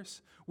needs of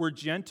others. We're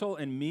gentle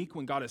and meek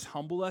when God has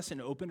humbled us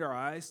and opened our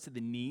eyes to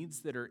the needs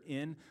that are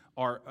in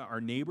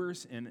our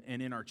neighbors and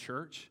in our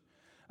church.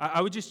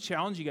 I would just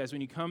challenge you guys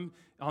when you come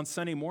on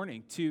Sunday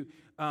morning to,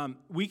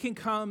 we can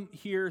come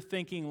here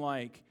thinking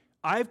like,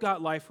 I've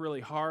got life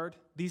really hard.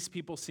 These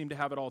people seem to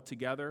have it all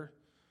together.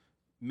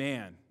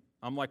 Man,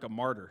 I'm like a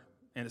martyr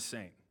and a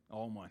saint,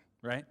 all in one,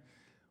 right?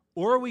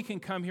 Or we can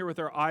come here with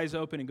our eyes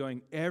open and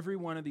going, every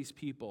one of these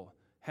people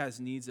has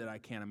needs that I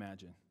can't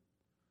imagine.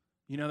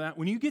 You know that?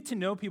 When you get to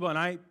know people, and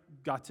I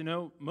got to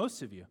know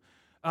most of you,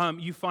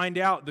 you find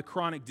out the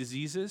chronic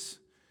diseases.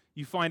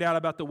 You find out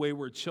about the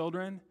wayward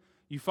children.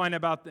 You find out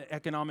about the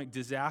economic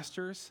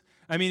disasters.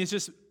 I mean,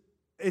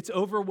 it's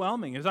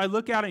overwhelming. As I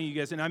look out on you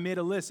guys, and I made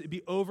a list, it'd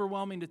be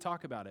overwhelming to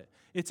talk about it.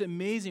 It's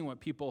amazing what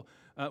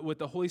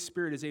the Holy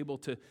Spirit is able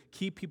to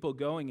keep people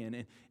going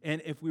in.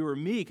 And if we were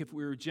meek, if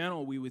we were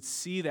gentle, we would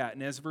see that.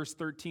 And as verse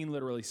 13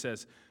 literally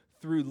says,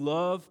 through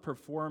love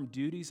perform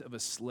duties of a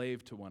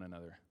slave to one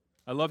another.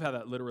 I love how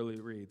that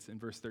literally reads in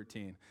verse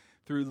 13.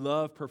 Through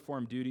love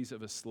perform duties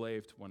of a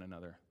slave to one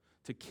another,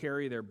 to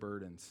carry their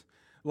burdens.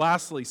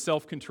 Lastly,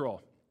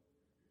 self-control.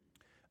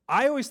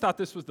 I always thought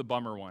this was the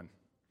bummer one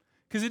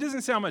because it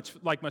doesn't sound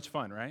much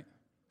fun, right?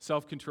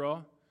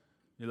 Self-control.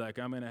 You're like,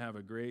 I'm going to have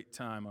a great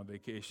time on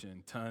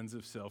vacation. Tons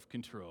of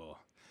self-control.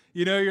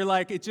 You're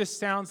like, it just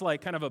sounds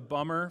like kind of a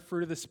bummer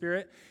fruit of the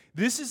Spirit.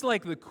 This is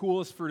like the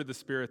coolest fruit of the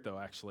Spirit, though,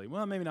 actually.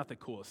 Well, maybe not the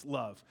coolest.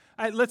 Love.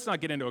 Let's not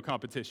get into a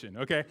competition,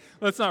 okay?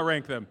 Let's not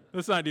rank them.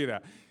 Let's not do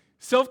that.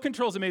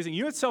 Self-control is amazing.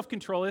 You know what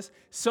self-control is?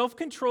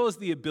 Self-control is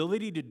the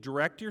ability to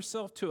direct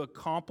yourself to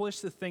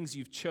accomplish the things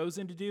you've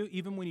chosen to do,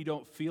 even when you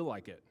don't feel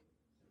like it.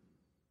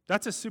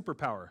 That's a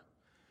superpower.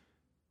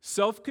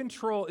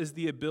 Self-control is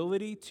the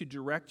ability to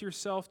direct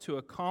yourself to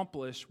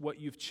accomplish what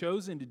you've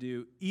chosen to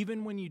do,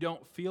 even when you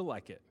don't feel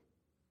like it.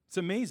 It's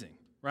amazing,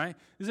 right?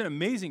 This is an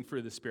amazing fruit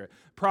of the Spirit.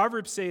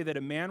 Proverbs say that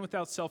a man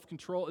without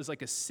self-control is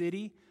like a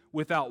city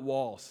without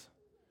walls.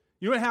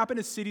 You know what happened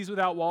to cities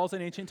without walls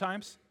in ancient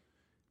times?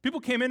 People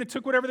came in and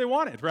took whatever they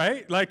wanted,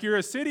 right? Like you're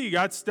a city, you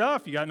got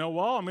stuff, you got no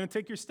wall, I'm going to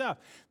take your stuff.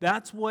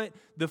 That's what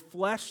the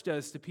flesh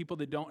does to people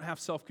that don't have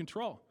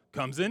self-control.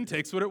 Comes in,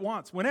 takes what it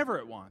wants, whenever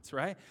it wants,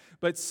 right?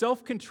 But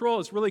self-control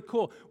is really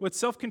cool. What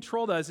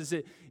self-control does is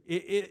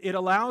it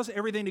allows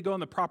everything to go in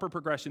the proper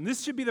progression.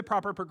 This should be the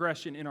proper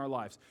progression in our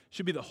lives. It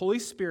should be the Holy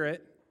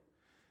Spirit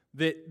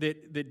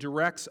that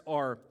directs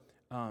our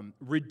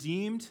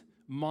redeemed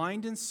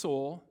mind and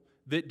soul,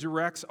 that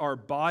directs our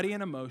body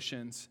and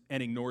emotions,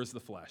 and ignores the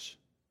flesh.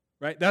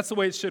 Right? That's the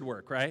way it should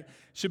work, right? It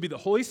should be the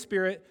Holy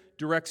Spirit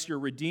directs your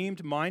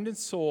redeemed mind and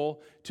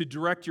soul to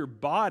direct your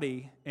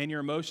body and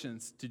your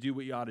emotions to do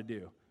what you ought to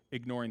do,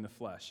 ignoring the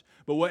flesh.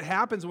 But what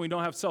happens when we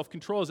don't have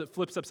self-control is it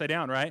flips upside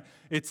down, right?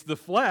 It's the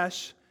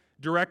flesh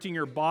directing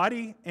your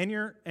body and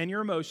your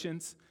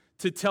emotions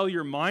to tell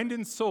your mind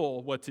and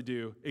soul what to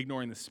do,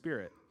 ignoring the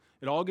Spirit.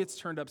 It all gets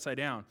turned upside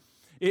down.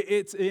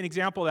 It's an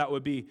example of that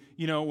would be,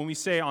 when we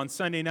say on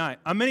Sunday night,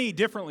 I'm going to eat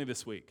differently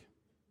this week,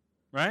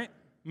 right?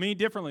 I'm going to eat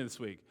differently this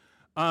week.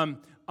 I'm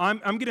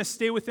going to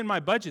stay within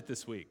my budget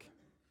this week,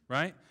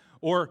 right?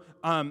 Or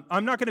I'm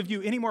not going to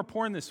view any more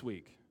porn this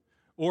week.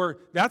 Or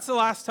that's the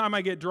last time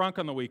I get drunk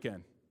on the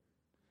weekend,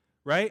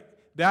 right?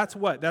 That's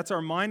what? That's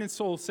our mind and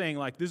soul saying,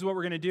 like, this is what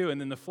we're going to do.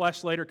 And then the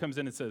flesh later comes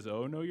in and says,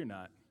 oh, no, you're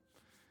not.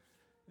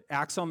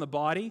 Acts on the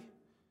body,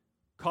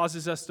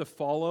 causes us to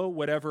follow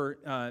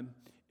whatever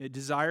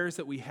desires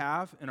that we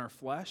have in our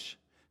flesh.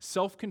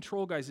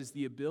 Self-control, guys, is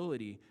the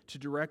ability to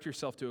direct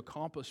yourself to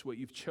accomplish what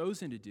you've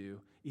chosen to do,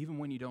 even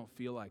when you don't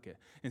feel like it.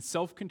 And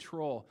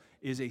self-control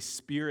is a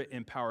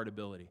spirit-empowered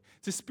ability.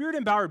 It's a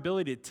spirit-empowered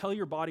ability to tell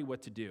your body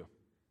what to do.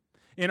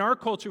 In our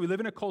culture, we live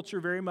in a culture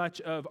very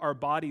much of our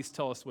bodies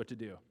tell us what to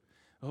do.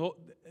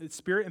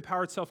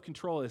 Spirit-empowered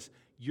self-control is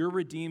your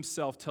redeemed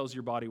self tells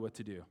your body what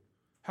to do.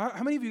 How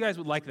many of you guys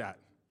would like that?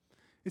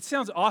 It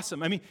sounds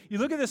awesome. I mean, you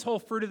look at this whole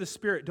fruit of the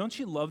Spirit. Don't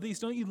you love these?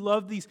 Don't you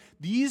love these?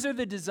 These are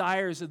the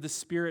desires of the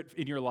Spirit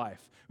in your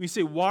life. When you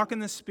say walk in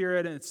the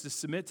Spirit and it's to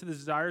submit to the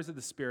desires of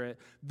the Spirit,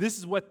 this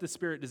is what the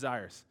Spirit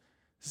desires.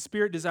 The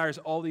Spirit desires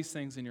all these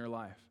things in your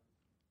life.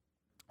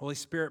 Holy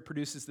Spirit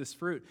produces this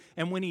fruit.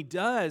 And when He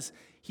does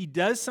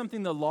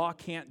something the law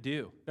can't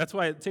do. That's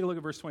why, take a look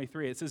at verse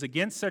 23. It says,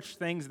 against such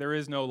things there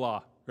is no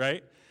law,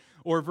 right?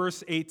 Or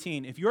verse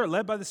 18, if you are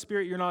led by the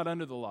Spirit, you're not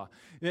under the law.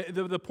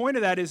 The point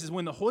of that is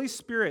when the Holy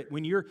Spirit,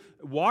 when you're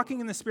walking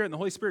in the Spirit and the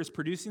Holy Spirit is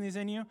producing these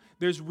in you,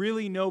 there's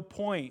really no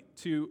point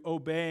to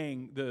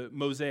obeying the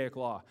Mosaic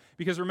law.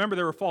 Because remember,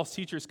 there were false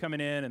teachers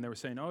coming in and they were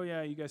saying, oh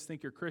yeah, you guys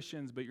think you're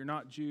Christians, but you're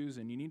not Jews,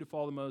 and you need to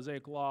follow the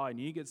Mosaic law, and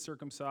you need to get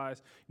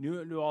circumcised, you need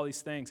to do all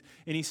these things.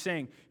 And he's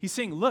saying,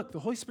 look, the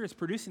Holy Spirit's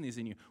producing these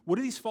in you. What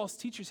do these false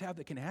teachers have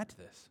that can add to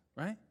this,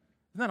 right?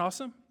 Isn't that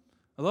awesome?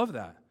 I love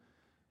that.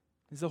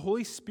 Is the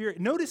Holy Spirit.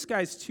 Notice,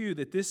 guys, too,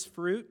 that this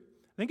fruit,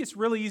 I think it's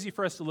really easy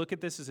for us to look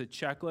at this as a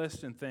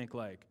checklist and think,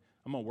 like,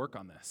 I'm going to work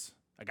on this.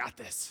 I got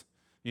this.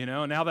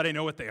 Now that I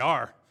know what they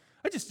are.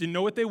 I just didn't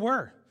know what they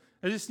were.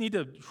 I just need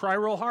to try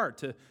real hard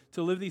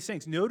to live these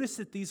things. Notice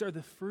that these are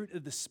the fruit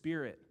of the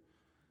Spirit.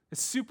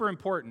 It's super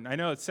important. I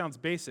know it sounds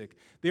basic.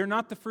 They are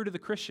not the fruit of the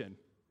Christian.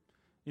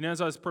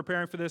 As I was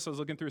preparing for this, I was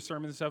looking through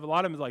sermons and stuff. A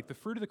lot of them is like the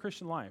fruit of the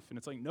Christian life. And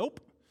it's like,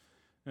 nope.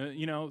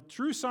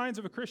 True signs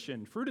of a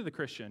Christian, fruit of the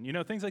Christian,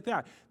 things like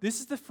that. This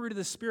is the fruit of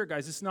the Spirit,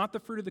 guys. It's not the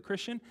fruit of the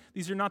Christian.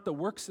 These are not the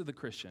works of the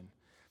Christian.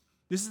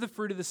 This is the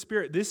fruit of the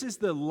Spirit. This is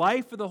the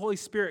life of the Holy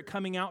Spirit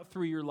coming out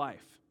through your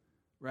life,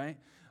 right?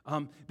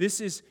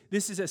 This is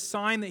a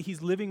sign that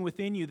He's living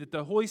within you, that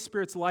the Holy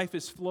Spirit's life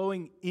is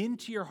flowing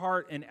into your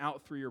heart and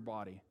out through your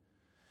body.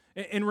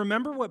 And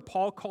remember what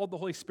Paul called the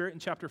Holy Spirit in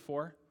chapter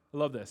 4? I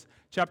love this.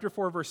 Chapter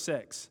 4, verse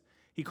 6.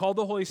 He called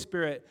the Holy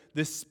Spirit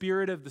the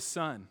Spirit of the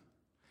Son.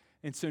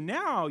 And so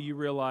now you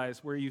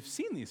realize where you've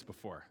seen these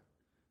before.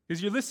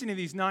 Because you're listening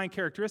to these 9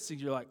 characteristics,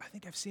 you're like, I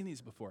think I've seen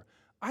these before.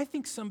 I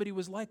think somebody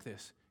was like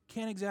this.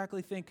 Can't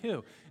exactly think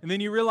who. And then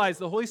you realize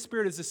the Holy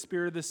Spirit is the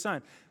Spirit of the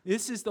Son.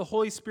 This is the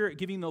Holy Spirit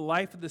giving the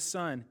life of the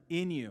Son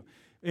in you.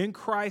 In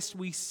Christ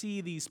we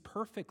see these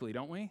perfectly,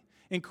 don't we?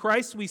 In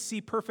Christ we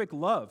see perfect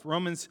love.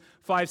 Romans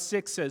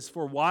 5:6 says,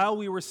 for while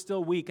we were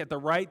still weak, at the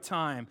right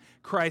time,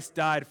 Christ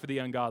died for the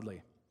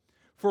ungodly.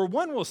 For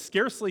one will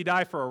scarcely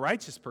die for a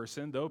righteous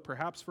person, though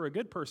perhaps for a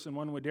good person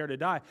one would dare to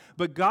die.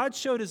 But God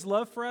showed his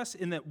love for us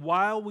in that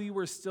while we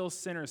were still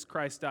sinners,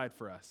 Christ died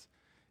for us.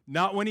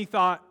 Not when he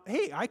thought,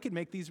 hey, I could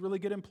make these really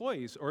good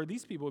employees, or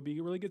these people would be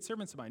really good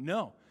servants of mine.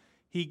 No,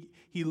 he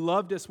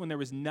loved us when there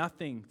was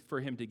nothing for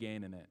him to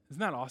gain in it.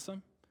 Isn't that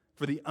awesome?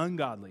 For the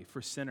ungodly,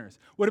 for sinners.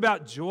 What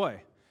about joy?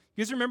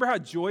 You guys remember how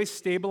joy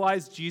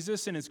stabilized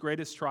Jesus in his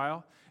greatest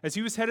trial? As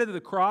he was headed to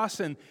the cross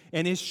and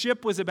his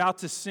ship was about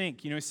to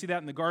sink. You see that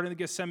in the Garden of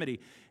Gethsemane.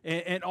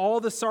 And all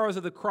the sorrows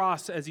of the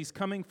cross as he's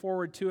coming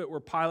forward to it were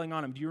piling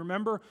on him. Do you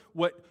remember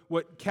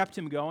what kept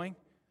him going?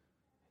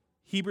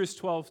 Hebrews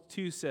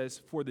 12:2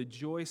 says, for the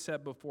joy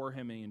set before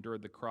him he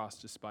endured the cross,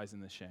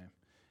 despising the shame.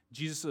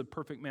 Jesus is a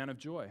perfect man of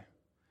joy.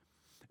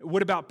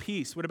 What about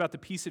peace? What about the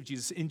peace of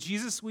Jesus? In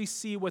Jesus, we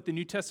see what the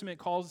New Testament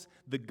calls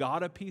the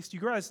God of peace. Do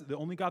you realize the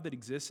only God that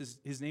exists,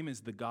 his name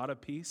is the God of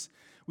peace?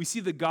 We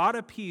see the God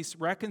of peace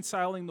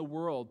reconciling the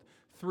world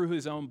through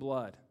his own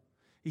blood.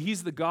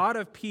 He's the God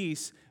of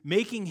peace,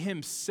 making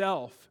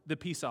himself the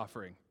peace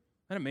offering.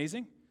 Isn't that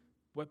amazing?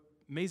 What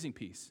amazing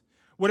peace.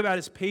 What about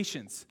his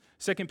patience?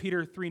 2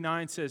 Peter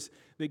 3:9 says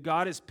that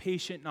God is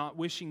patient, not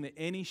wishing that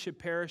any should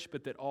perish,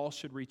 but that all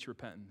should reach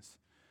repentance.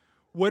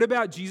 What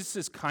about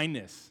Jesus'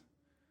 kindness?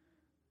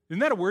 Isn't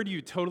that a word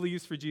you totally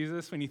use for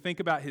Jesus when you think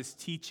about his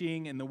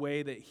teaching and the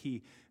way that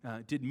he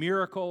did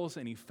miracles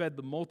and he fed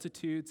the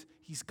multitudes?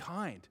 He's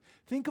kind.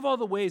 Think of all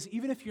the ways,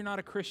 even if you're not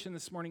a Christian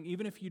this morning,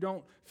 even if you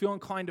don't feel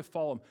inclined to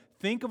follow him,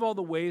 think of all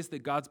the ways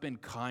that God's been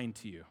kind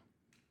to you.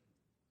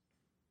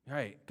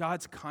 Right?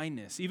 God's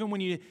kindness. Even when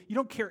you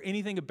don't care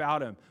anything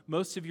about him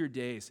most of your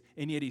days,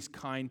 and yet he's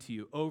kind to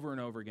you over and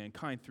over again.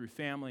 Kind through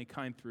family,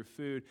 kind through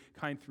food,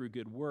 kind through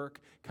good work,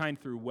 kind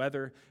through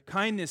weather.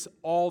 Kindness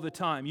all the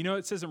time.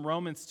 It says in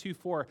Romans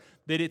 2:4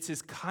 that it's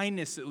his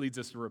kindness that leads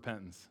us to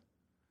repentance.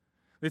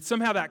 That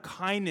somehow that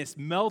kindness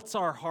melts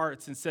our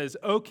hearts and says,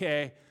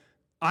 okay,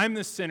 I'm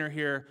the sinner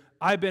here.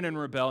 I've been in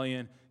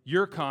rebellion.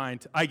 You're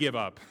kind, I give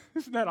up.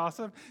 Isn't that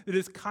awesome? That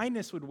his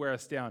kindness would wear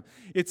us down.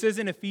 It says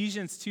in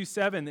Ephesians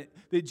 2:7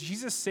 that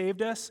Jesus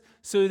saved us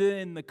so that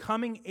in the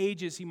coming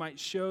ages he might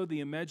show the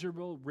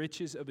immeasurable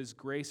riches of his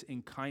grace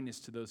and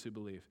kindness to those who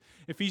believe.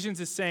 Ephesians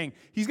is saying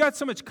he's got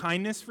so much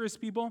kindness for his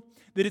people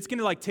that it's going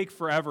to take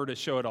forever to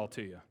show it all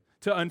to you,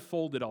 to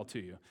unfold it all to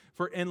you.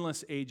 For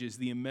endless ages,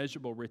 the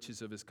immeasurable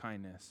riches of his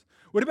kindness.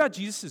 What about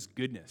Jesus'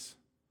 goodness?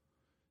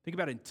 Think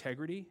about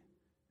integrity.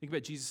 Think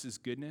about Jesus'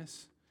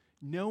 goodness.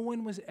 No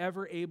one was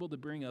ever able to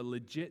bring a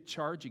legit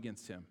charge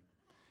against him.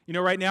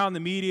 Right now in the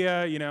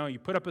media, you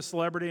put up a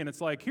celebrity and it's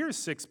like, here's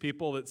 6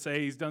 people that say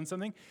he's done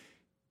something.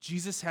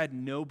 Jesus had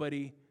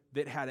nobody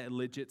that had a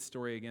legit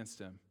story against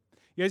him.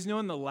 You guys know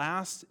in the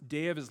last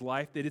day of his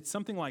life that it's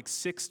something like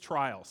 6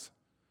 trials.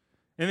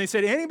 And they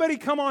said, anybody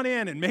come on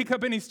in and make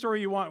up any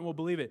story you want and we'll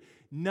believe it.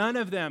 None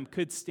of them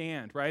could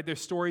stand, right? Their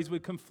stories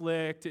would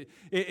conflict.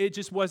 It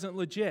just wasn't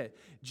legit.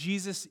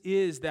 Jesus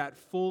is that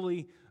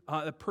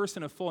a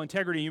person of full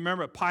integrity. You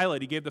remember at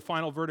Pilate, he gave the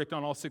final verdict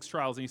on all 6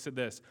 trials, and he said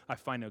this, I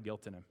find no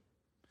guilt in him.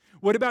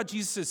 What about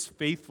Jesus'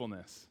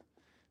 faithfulness?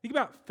 Think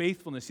about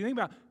faithfulness. You think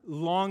about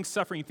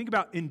long-suffering. You think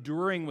about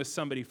enduring with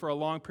somebody for a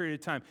long period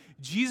of time.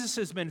 Jesus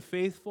has been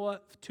faithful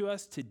to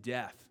us to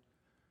death.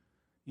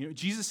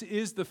 Jesus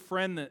is the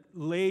friend that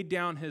laid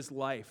down his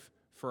life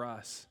for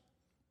us.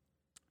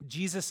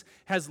 Jesus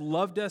has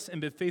loved us and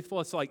been faithful.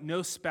 It's like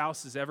no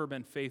spouse has ever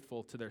been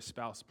faithful to their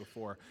spouse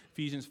before.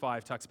 Ephesians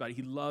 5 talks about it.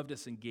 He loved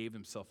us and gave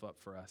himself up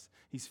for us.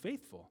 He's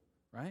faithful,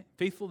 right?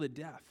 Faithful to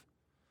death.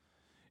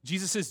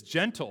 Jesus is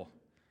gentle.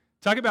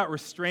 Talk about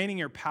restraining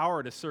your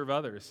power to serve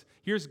others.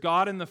 Here's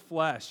God in the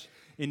flesh,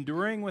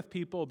 enduring with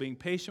people, being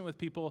patient with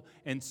people,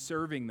 and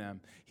serving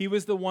them. He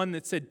was the one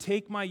that said,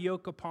 take my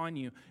yoke upon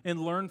you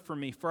and learn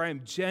from me, for I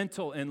am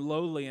gentle and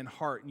lowly in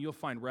heart, and you'll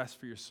find rest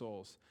for your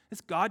souls.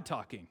 It's God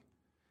talking.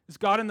 It's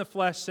God in the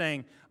flesh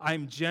saying,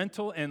 I'm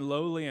gentle and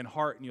lowly in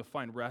heart, and you'll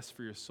find rest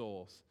for your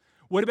souls.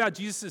 What about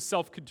Jesus'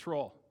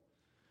 self-control?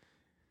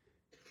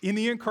 In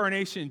the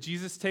incarnation,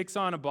 Jesus takes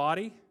on a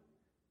body,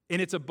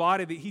 and it's a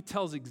body that he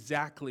tells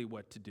exactly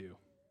what to do. Isn't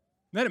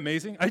that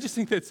amazing? I just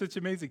think that's such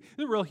amazing.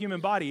 It's a real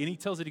human body, and he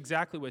tells it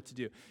exactly what to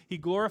do. He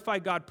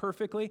glorified God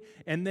perfectly,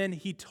 and then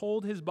he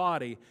told his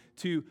body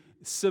to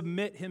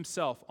submit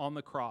himself on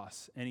the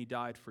cross, and he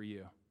died for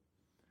you.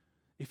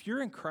 If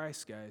you're in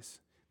Christ, guys,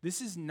 this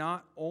is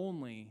not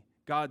only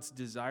God's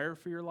desire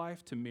for your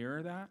life to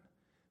mirror that,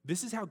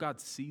 this is how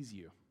God sees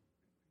you.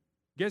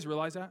 You guys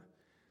realize that?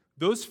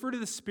 Those fruit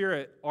of the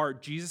Spirit are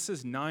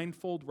Jesus'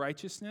 9-fold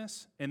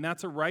righteousness, and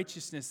that's a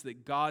righteousness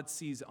that God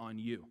sees on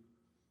you.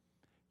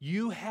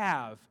 You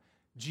have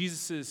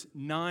Jesus'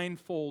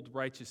 9-fold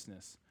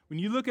righteousness. When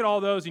you look at all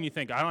those and you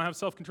think, I don't have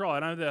self-control, I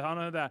don't have that, I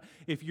don't have that.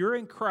 If you're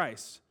in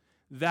Christ,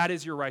 that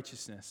is your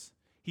righteousness.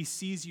 He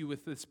sees you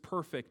with this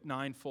perfect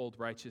 9-fold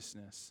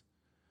righteousness.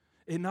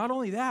 And not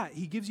only that,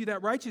 he gives you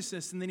that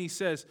righteousness, and then he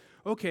says,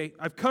 okay,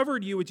 I've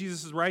covered you with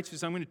Jesus'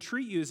 righteousness. I'm going to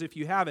treat you as if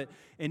you have it.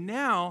 And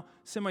now,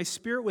 send my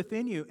Spirit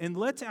within you, and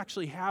let's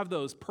actually have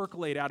those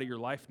percolate out of your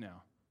life now.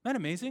 Isn't that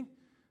amazing?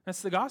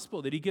 That's the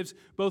gospel, that he gives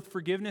both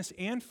forgiveness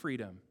and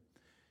freedom.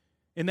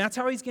 And that's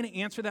how he's going to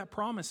answer that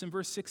promise in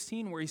verse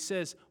 16 where he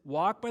says,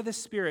 walk by the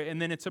Spirit,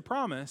 and then it's a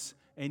promise,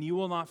 and you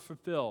will not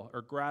fulfill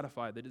or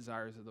gratify the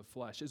desires of the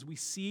flesh. As we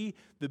see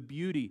the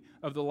beauty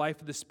of the life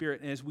of the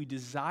Spirit, and as we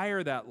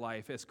desire that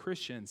life as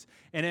Christians,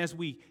 and as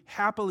we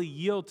happily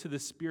yield to the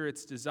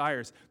Spirit's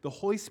desires, the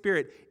Holy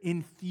Spirit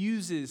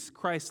infuses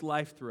Christ's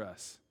life through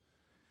us.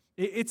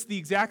 It's the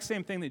exact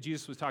same thing that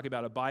Jesus was talking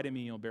about, abide in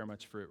me and you'll bear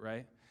much fruit,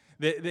 right?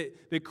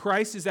 That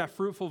Christ is that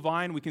fruitful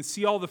vine. We can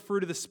see all the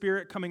fruit of the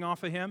Spirit coming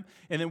off of him.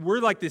 And then we're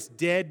like this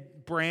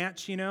dead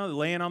branch,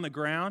 laying on the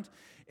ground.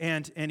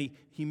 And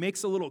he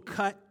makes a little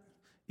cut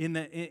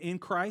in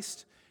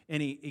Christ,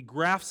 and he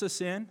grafts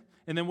us in.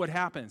 And then what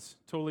happens?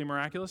 Totally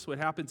miraculous. What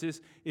happens is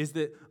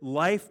that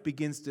life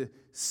begins to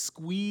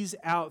squeeze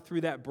out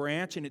through that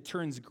branch, and it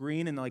turns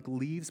green, and like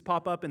leaves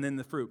pop up, and then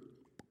the fruit.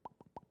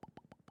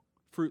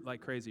 Fruit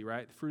like crazy,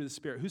 right? The fruit of the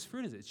Spirit. Whose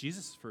fruit is it? It's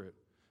Jesus' fruit.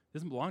 It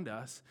doesn't belong to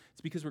us.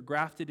 It's because we're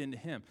grafted into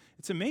him.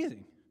 It's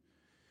amazing.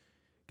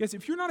 Guys,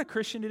 if you're not a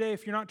Christian today,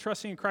 if you're not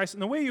trusting in Christ,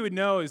 and the way you would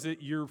know is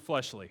that you're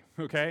fleshly,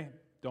 okay?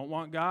 Don't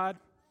want God,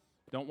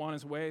 don't want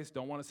his ways,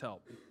 don't want his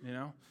help,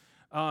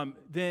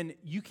 then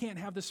you can't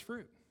have this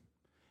fruit.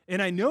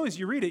 And I know as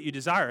you read it, you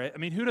desire it. I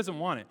mean, who doesn't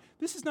want it?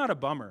 This is not a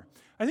bummer.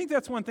 I think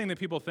that's one thing that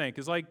people think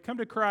is like, come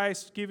to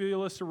Christ, give you a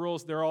list of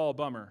rules, they're all a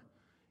bummer.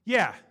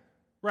 Yeah,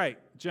 right.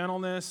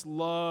 Gentleness,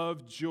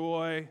 love,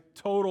 joy,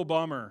 total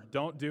bummer.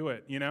 Don't do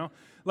it,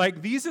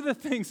 Like, these are the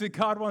things that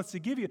God wants to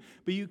give you,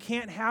 but you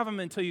can't have them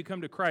until you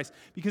come to Christ.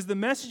 Because the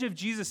message of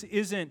Jesus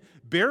isn't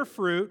bear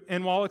fruit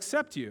and I'll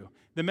accept you.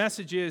 The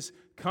message is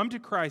come to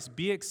Christ,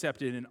 be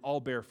accepted, and I'll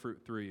bear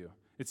fruit through you.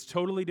 It's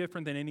totally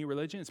different than any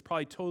religion. It's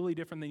probably totally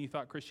different than you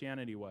thought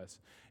Christianity was.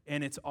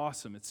 And it's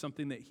awesome. It's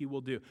something that he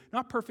will do.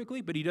 Not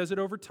perfectly, but he does it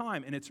over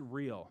time, and it's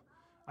real.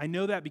 I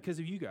know that because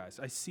of you guys.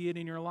 I see it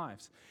in your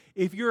lives.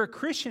 If you're a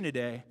Christian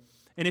today,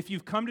 and if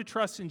you've come to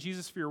trust in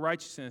Jesus for your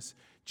righteousness,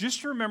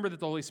 just remember that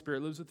the Holy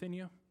Spirit lives within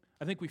you.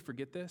 I think we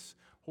forget this.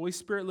 Holy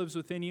Spirit lives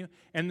within you.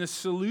 And the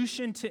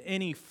solution to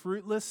any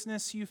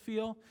fruitlessness you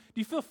feel,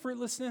 do you feel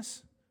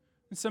fruitlessness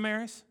in some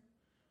areas?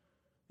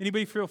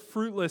 Anybody feel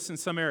fruitless in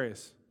some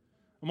areas?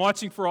 I'm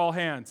watching for all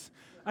hands.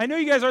 I know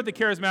you guys aren't the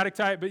charismatic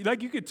type,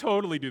 but you could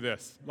totally do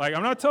this.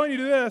 I'm not telling you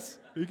to do this.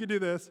 You could do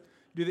this.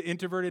 Do the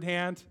introverted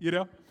hand,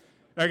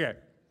 Okay.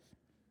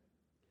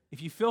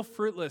 If you feel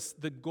fruitless,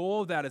 the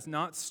goal of that is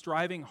not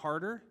striving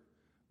harder,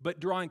 but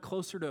drawing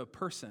closer to a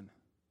person,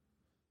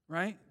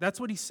 right? That's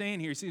what he's saying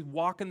here. He says,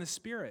 walk in the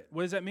Spirit.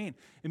 What does that mean?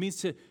 It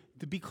means to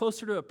be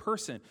closer to a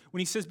person. When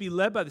he says be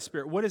led by the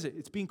Spirit, what is it?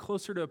 It's being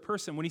closer to a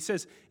person. When he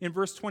says in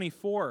verse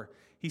 24,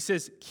 he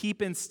says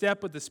keep in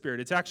step with the Spirit.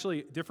 It's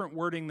actually different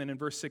wording than in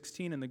verse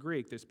 16 in the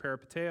Greek. There's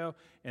peripateo,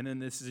 and then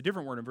this is a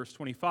different word in verse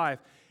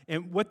 25.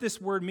 And what this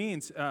word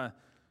means,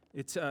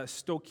 it's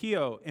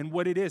stokio, and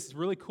what it is, it's a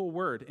really cool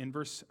word in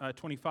verse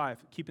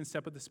 25, keep in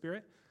step with the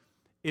Spirit.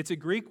 It's a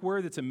Greek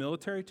word that's a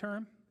military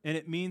term, and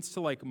it means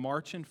to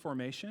march in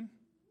formation,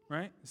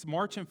 right? It's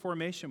march in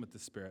formation with the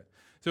Spirit.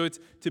 So it's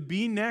to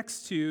be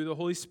next to the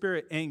Holy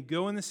Spirit and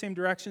go in the same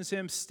direction as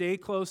him, stay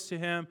close to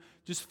him,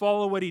 just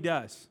follow what he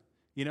does.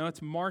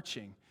 It's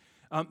marching.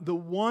 The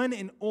one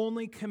and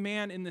only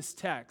command in this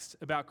text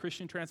about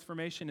Christian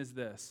transformation is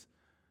this: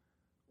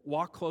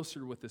 walk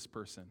closer with this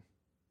person.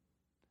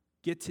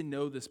 Get to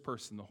know this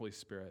person, the Holy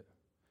Spirit,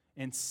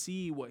 and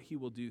see what he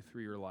will do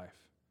through your life.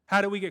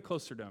 How do we get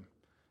closer to him?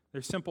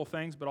 They're simple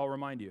things, but I'll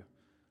remind you.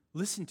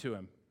 Listen to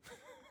him.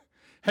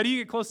 How do you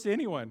get close to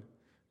anyone?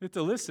 You have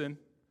to listen.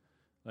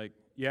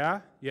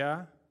 Yeah.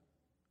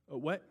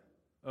 What?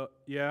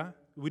 Yeah.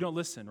 We don't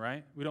listen,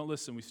 right? We don't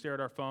listen. We stare at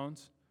our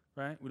phones,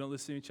 right? We don't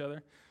listen to each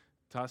other.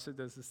 Tasha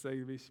does this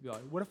thing. She'll be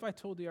like, what if I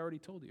told you I already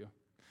told you?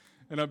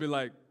 And I'll be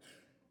like,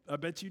 I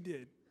bet you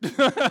did.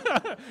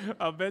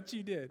 I'll bet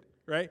you did.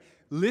 Right?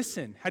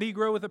 Listen. How do you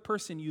grow with a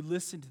person? You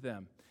listen to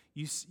them.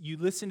 You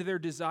listen to their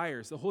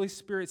desires. The Holy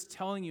Spirit's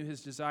telling you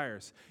his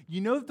desires. You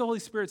know that the Holy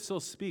Spirit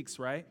still speaks,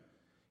 right?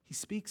 He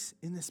speaks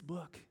in this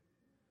book.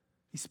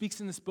 He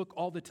speaks in this book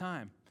all the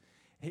time.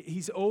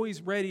 He's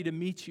always ready to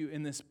meet you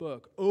in this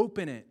book.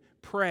 Open it.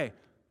 Pray.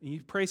 And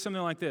you pray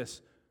something like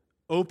this: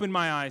 open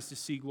my eyes to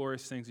see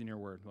glorious things in your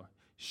word.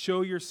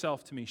 Show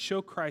yourself to me.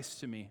 Show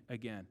Christ to me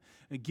again.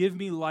 And give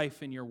me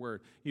life in your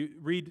word. You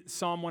read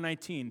Psalm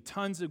 119,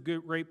 tons of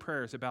great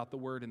prayers about the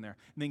word in there.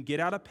 And then get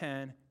out a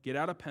pen, get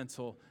out a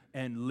pencil,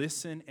 and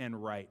listen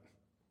and write.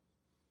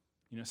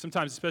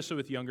 Sometimes, especially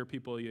with younger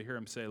people, you hear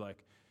them say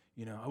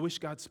I wish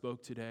God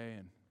spoke today,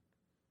 and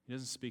he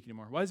doesn't speak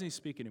anymore. Why doesn't he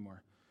speak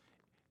anymore?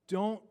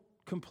 Don't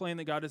complain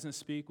that God doesn't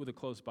speak with a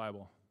closed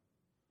Bible,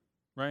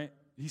 right?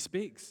 He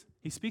speaks.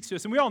 He speaks to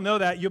us. And we all know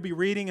that. You'll be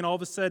reading, and all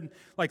of a sudden,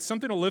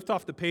 something will lift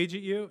off the page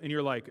at you, and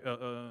you're like,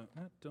 I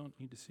don't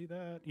need to see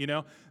that.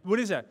 What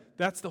is that?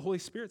 That's the Holy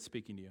Spirit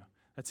speaking to you.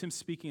 That's him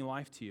speaking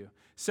life to you.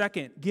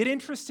 Second, get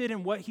interested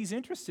in what he's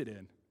interested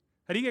in.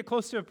 How do you get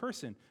close to a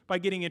person? By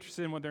getting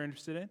interested in what they're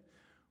interested in.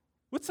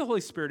 What's the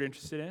Holy Spirit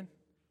interested in?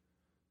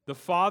 The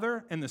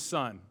Father and the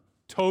Son.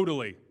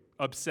 Totally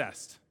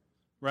obsessed,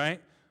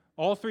 right?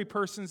 All three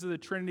persons of the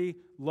Trinity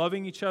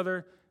loving each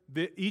other.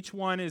 Each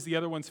one is the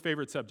other one's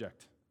favorite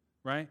subject,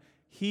 right?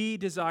 He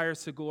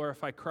desires to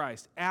glorify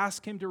Christ.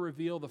 Ask him to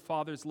reveal the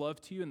Father's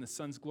love to you and the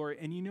Son's glory,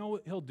 and you know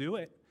what? He'll do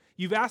it.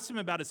 You've asked him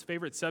about his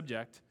favorite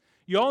subject.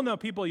 You all know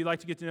people you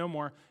like to get to know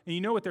more, and you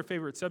know what their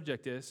favorite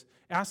subject is.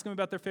 Ask them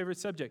about their favorite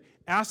subject.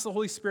 Ask the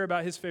Holy Spirit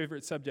about his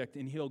favorite subject,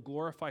 and he'll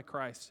glorify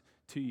Christ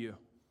to you.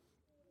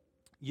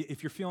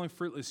 If you're feeling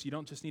fruitless, you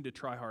don't just need to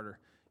try harder.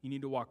 You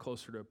need to walk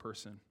closer to a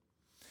person.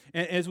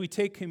 And as we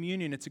take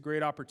communion, it's a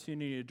great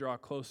opportunity to draw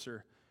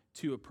closer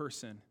to a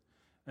person.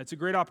 It's a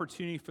great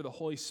opportunity for the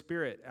Holy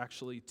Spirit,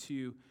 actually,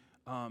 to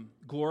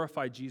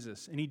glorify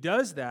Jesus. And he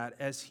does that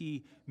as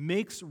he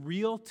makes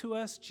real to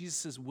us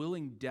Jesus'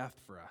 willing death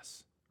for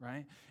us,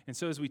 right? And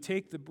so as we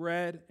take the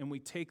bread and we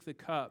take the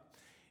cup,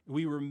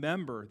 we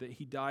remember that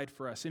he died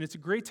for us. And it's a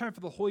great time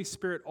for the Holy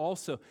Spirit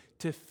also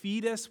to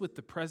feed us with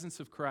the presence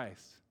of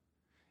Christ.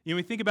 You know,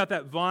 we think about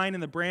that vine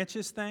and the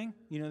branches thing,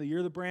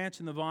 you're the branch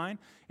and the vine,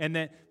 and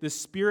that the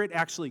Spirit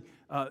actually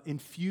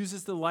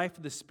infuses the life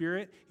of the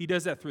Spirit. He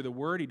does that through the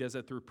Word. He does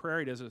that through prayer.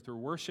 He does that through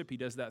worship. He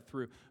does that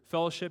through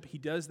fellowship. He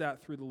does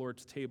that through the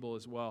Lord's table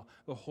as well.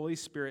 The Holy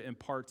Spirit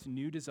imparts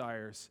new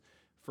desires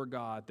for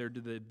God. They're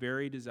the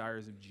very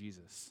desires of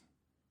Jesus.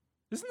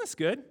 Isn't this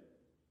good?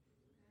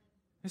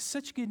 It's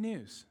such good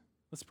news.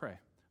 Let's pray.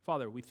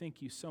 Father, we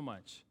thank you so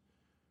much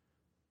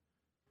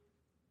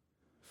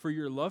for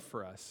your love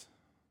for us.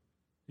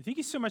 We thank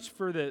you so much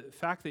for the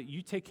fact that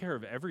you take care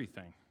of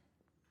everything.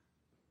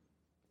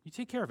 You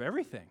take care of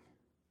everything.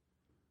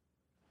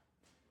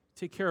 You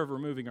take care of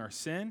removing our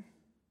sin.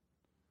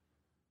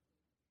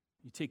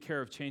 You take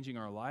care of changing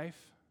our life.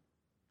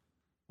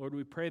 Lord,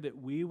 we pray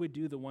that we would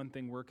do the one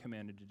thing we're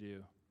commanded to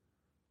do,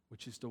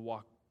 which is to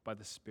walk by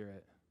the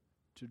Spirit,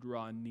 to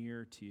draw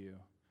near to you,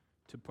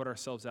 to put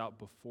ourselves out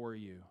before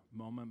you,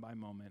 moment by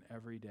moment,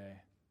 every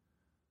day.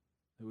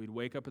 That we'd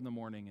wake up in the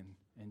morning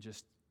and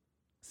just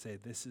say,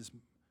 this is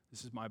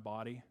my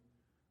body.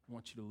 I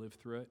want you to live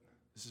through it.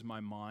 This is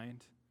my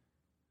mind.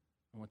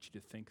 I want you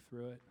to think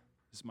through it.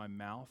 This is my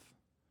mouth.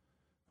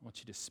 I want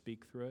you to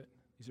speak through it.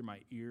 These are my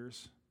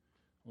ears.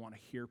 I want to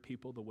hear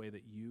people the way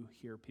that you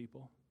hear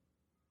people.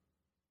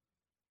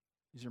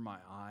 These are my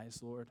eyes,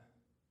 Lord.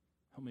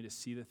 Help me to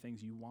see the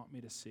things you want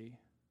me to see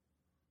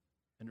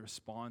and to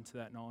respond to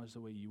that knowledge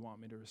the way you want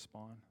me to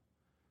respond.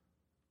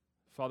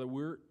 Father,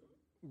 we're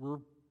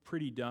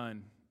pretty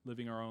done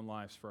living our own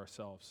lives for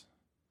ourselves.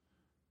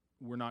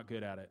 We're not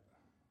good at it.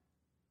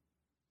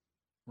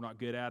 We're not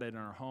good at it in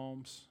our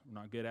homes. We're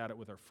not good at it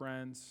with our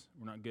friends.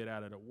 We're not good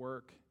at it at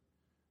work.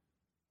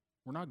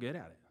 We're not good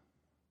at it.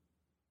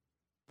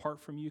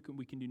 Apart from you,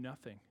 we can do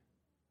nothing.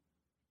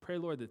 Pray,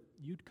 Lord, that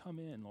you'd come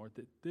in, Lord,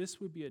 that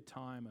this would be a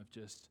time of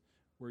just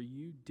where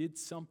you did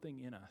something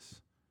in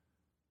us,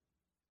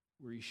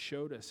 where you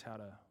showed us how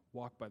to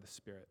walk by the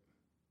Spirit.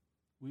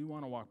 We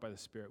want to walk by the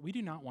Spirit. We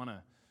do not want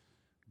to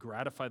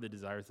gratify the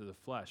desires of the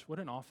flesh. What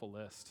an awful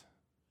list.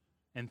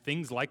 And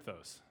things like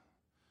those.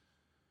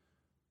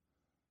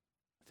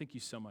 Thank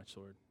you so much,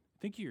 Lord.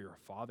 Thank you, you're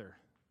a father.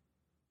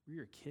 We're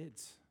your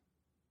kids.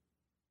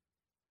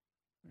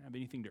 We don't have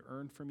anything to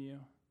earn from you.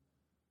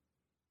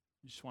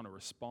 We just want to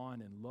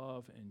respond in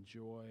love and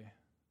joy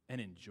and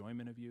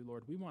enjoyment of you,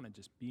 Lord. We want to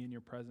just be in your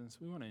presence.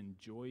 We want to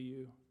enjoy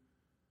you.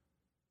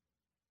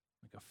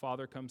 Like a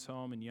father comes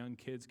home and young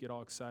kids get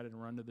all excited and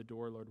run to the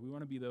door, Lord. We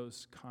want to be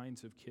those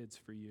kinds of kids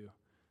for you,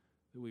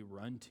 that we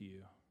run to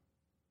you.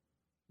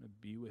 I want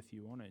to be with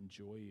you. I want to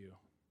enjoy you.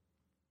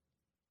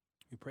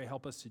 We pray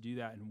help us to do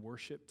that in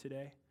worship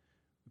today.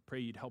 We pray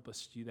you'd help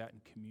us to do that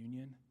in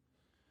communion.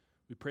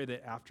 We pray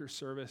that after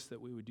service that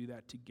we would do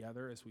that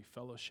together as we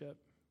fellowship.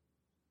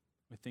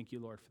 We thank you,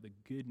 Lord, for the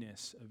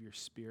goodness of your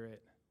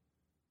Spirit.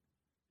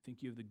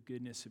 Thank you of the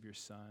goodness of your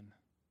Son.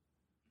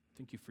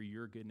 Thank you for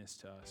your goodness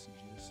to us in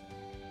Jesus' name.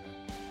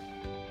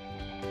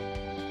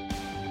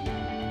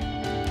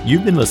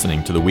 You've been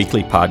listening to the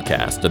weekly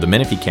podcast of the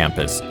Menifee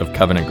campus of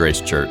Covenant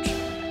Grace Church.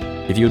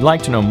 If you would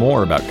like to know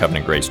more about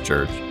Covenant Grace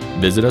Church,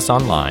 visit us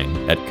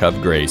online at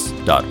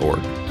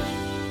covgrace.org.